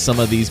hear what some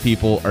of these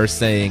people are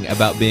saying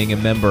about being a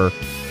member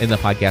in the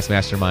Podcast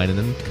Mastermind. And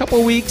in a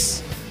couple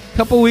weeks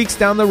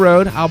down the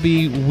road, I'll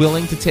be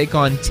willing to take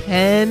on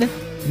 15.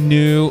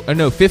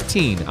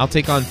 I'll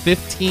take on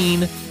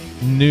 15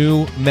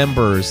 new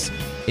members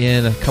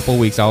in a couple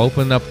weeks. I'll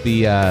open up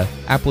the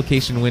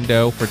application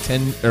window for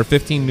 10 or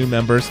 15 new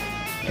members,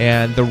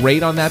 and the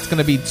rate on that's going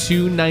to be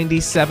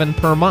 $297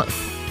 per month.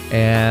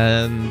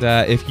 And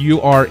if you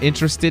are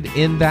interested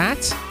in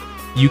that,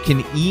 you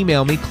can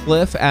email me,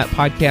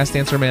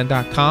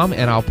 cliff@podcastanswerman.com,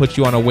 and I'll put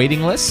you on a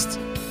waiting list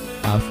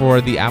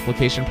for the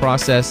application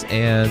process.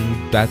 And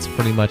that's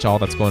pretty much all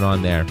that's going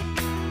on there.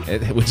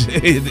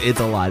 It's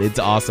a lot. It's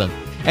awesome.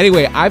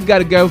 Anyway, I've got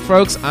to go,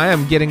 folks. I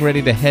am getting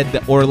ready to head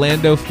to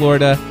Orlando,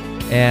 Florida,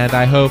 and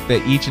I hope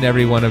that each and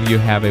every one of you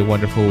have a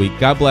wonderful week.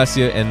 God bless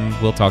you, and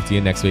we'll talk to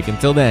you next week.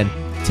 Until then,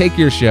 take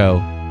your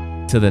show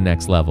to the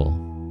next level.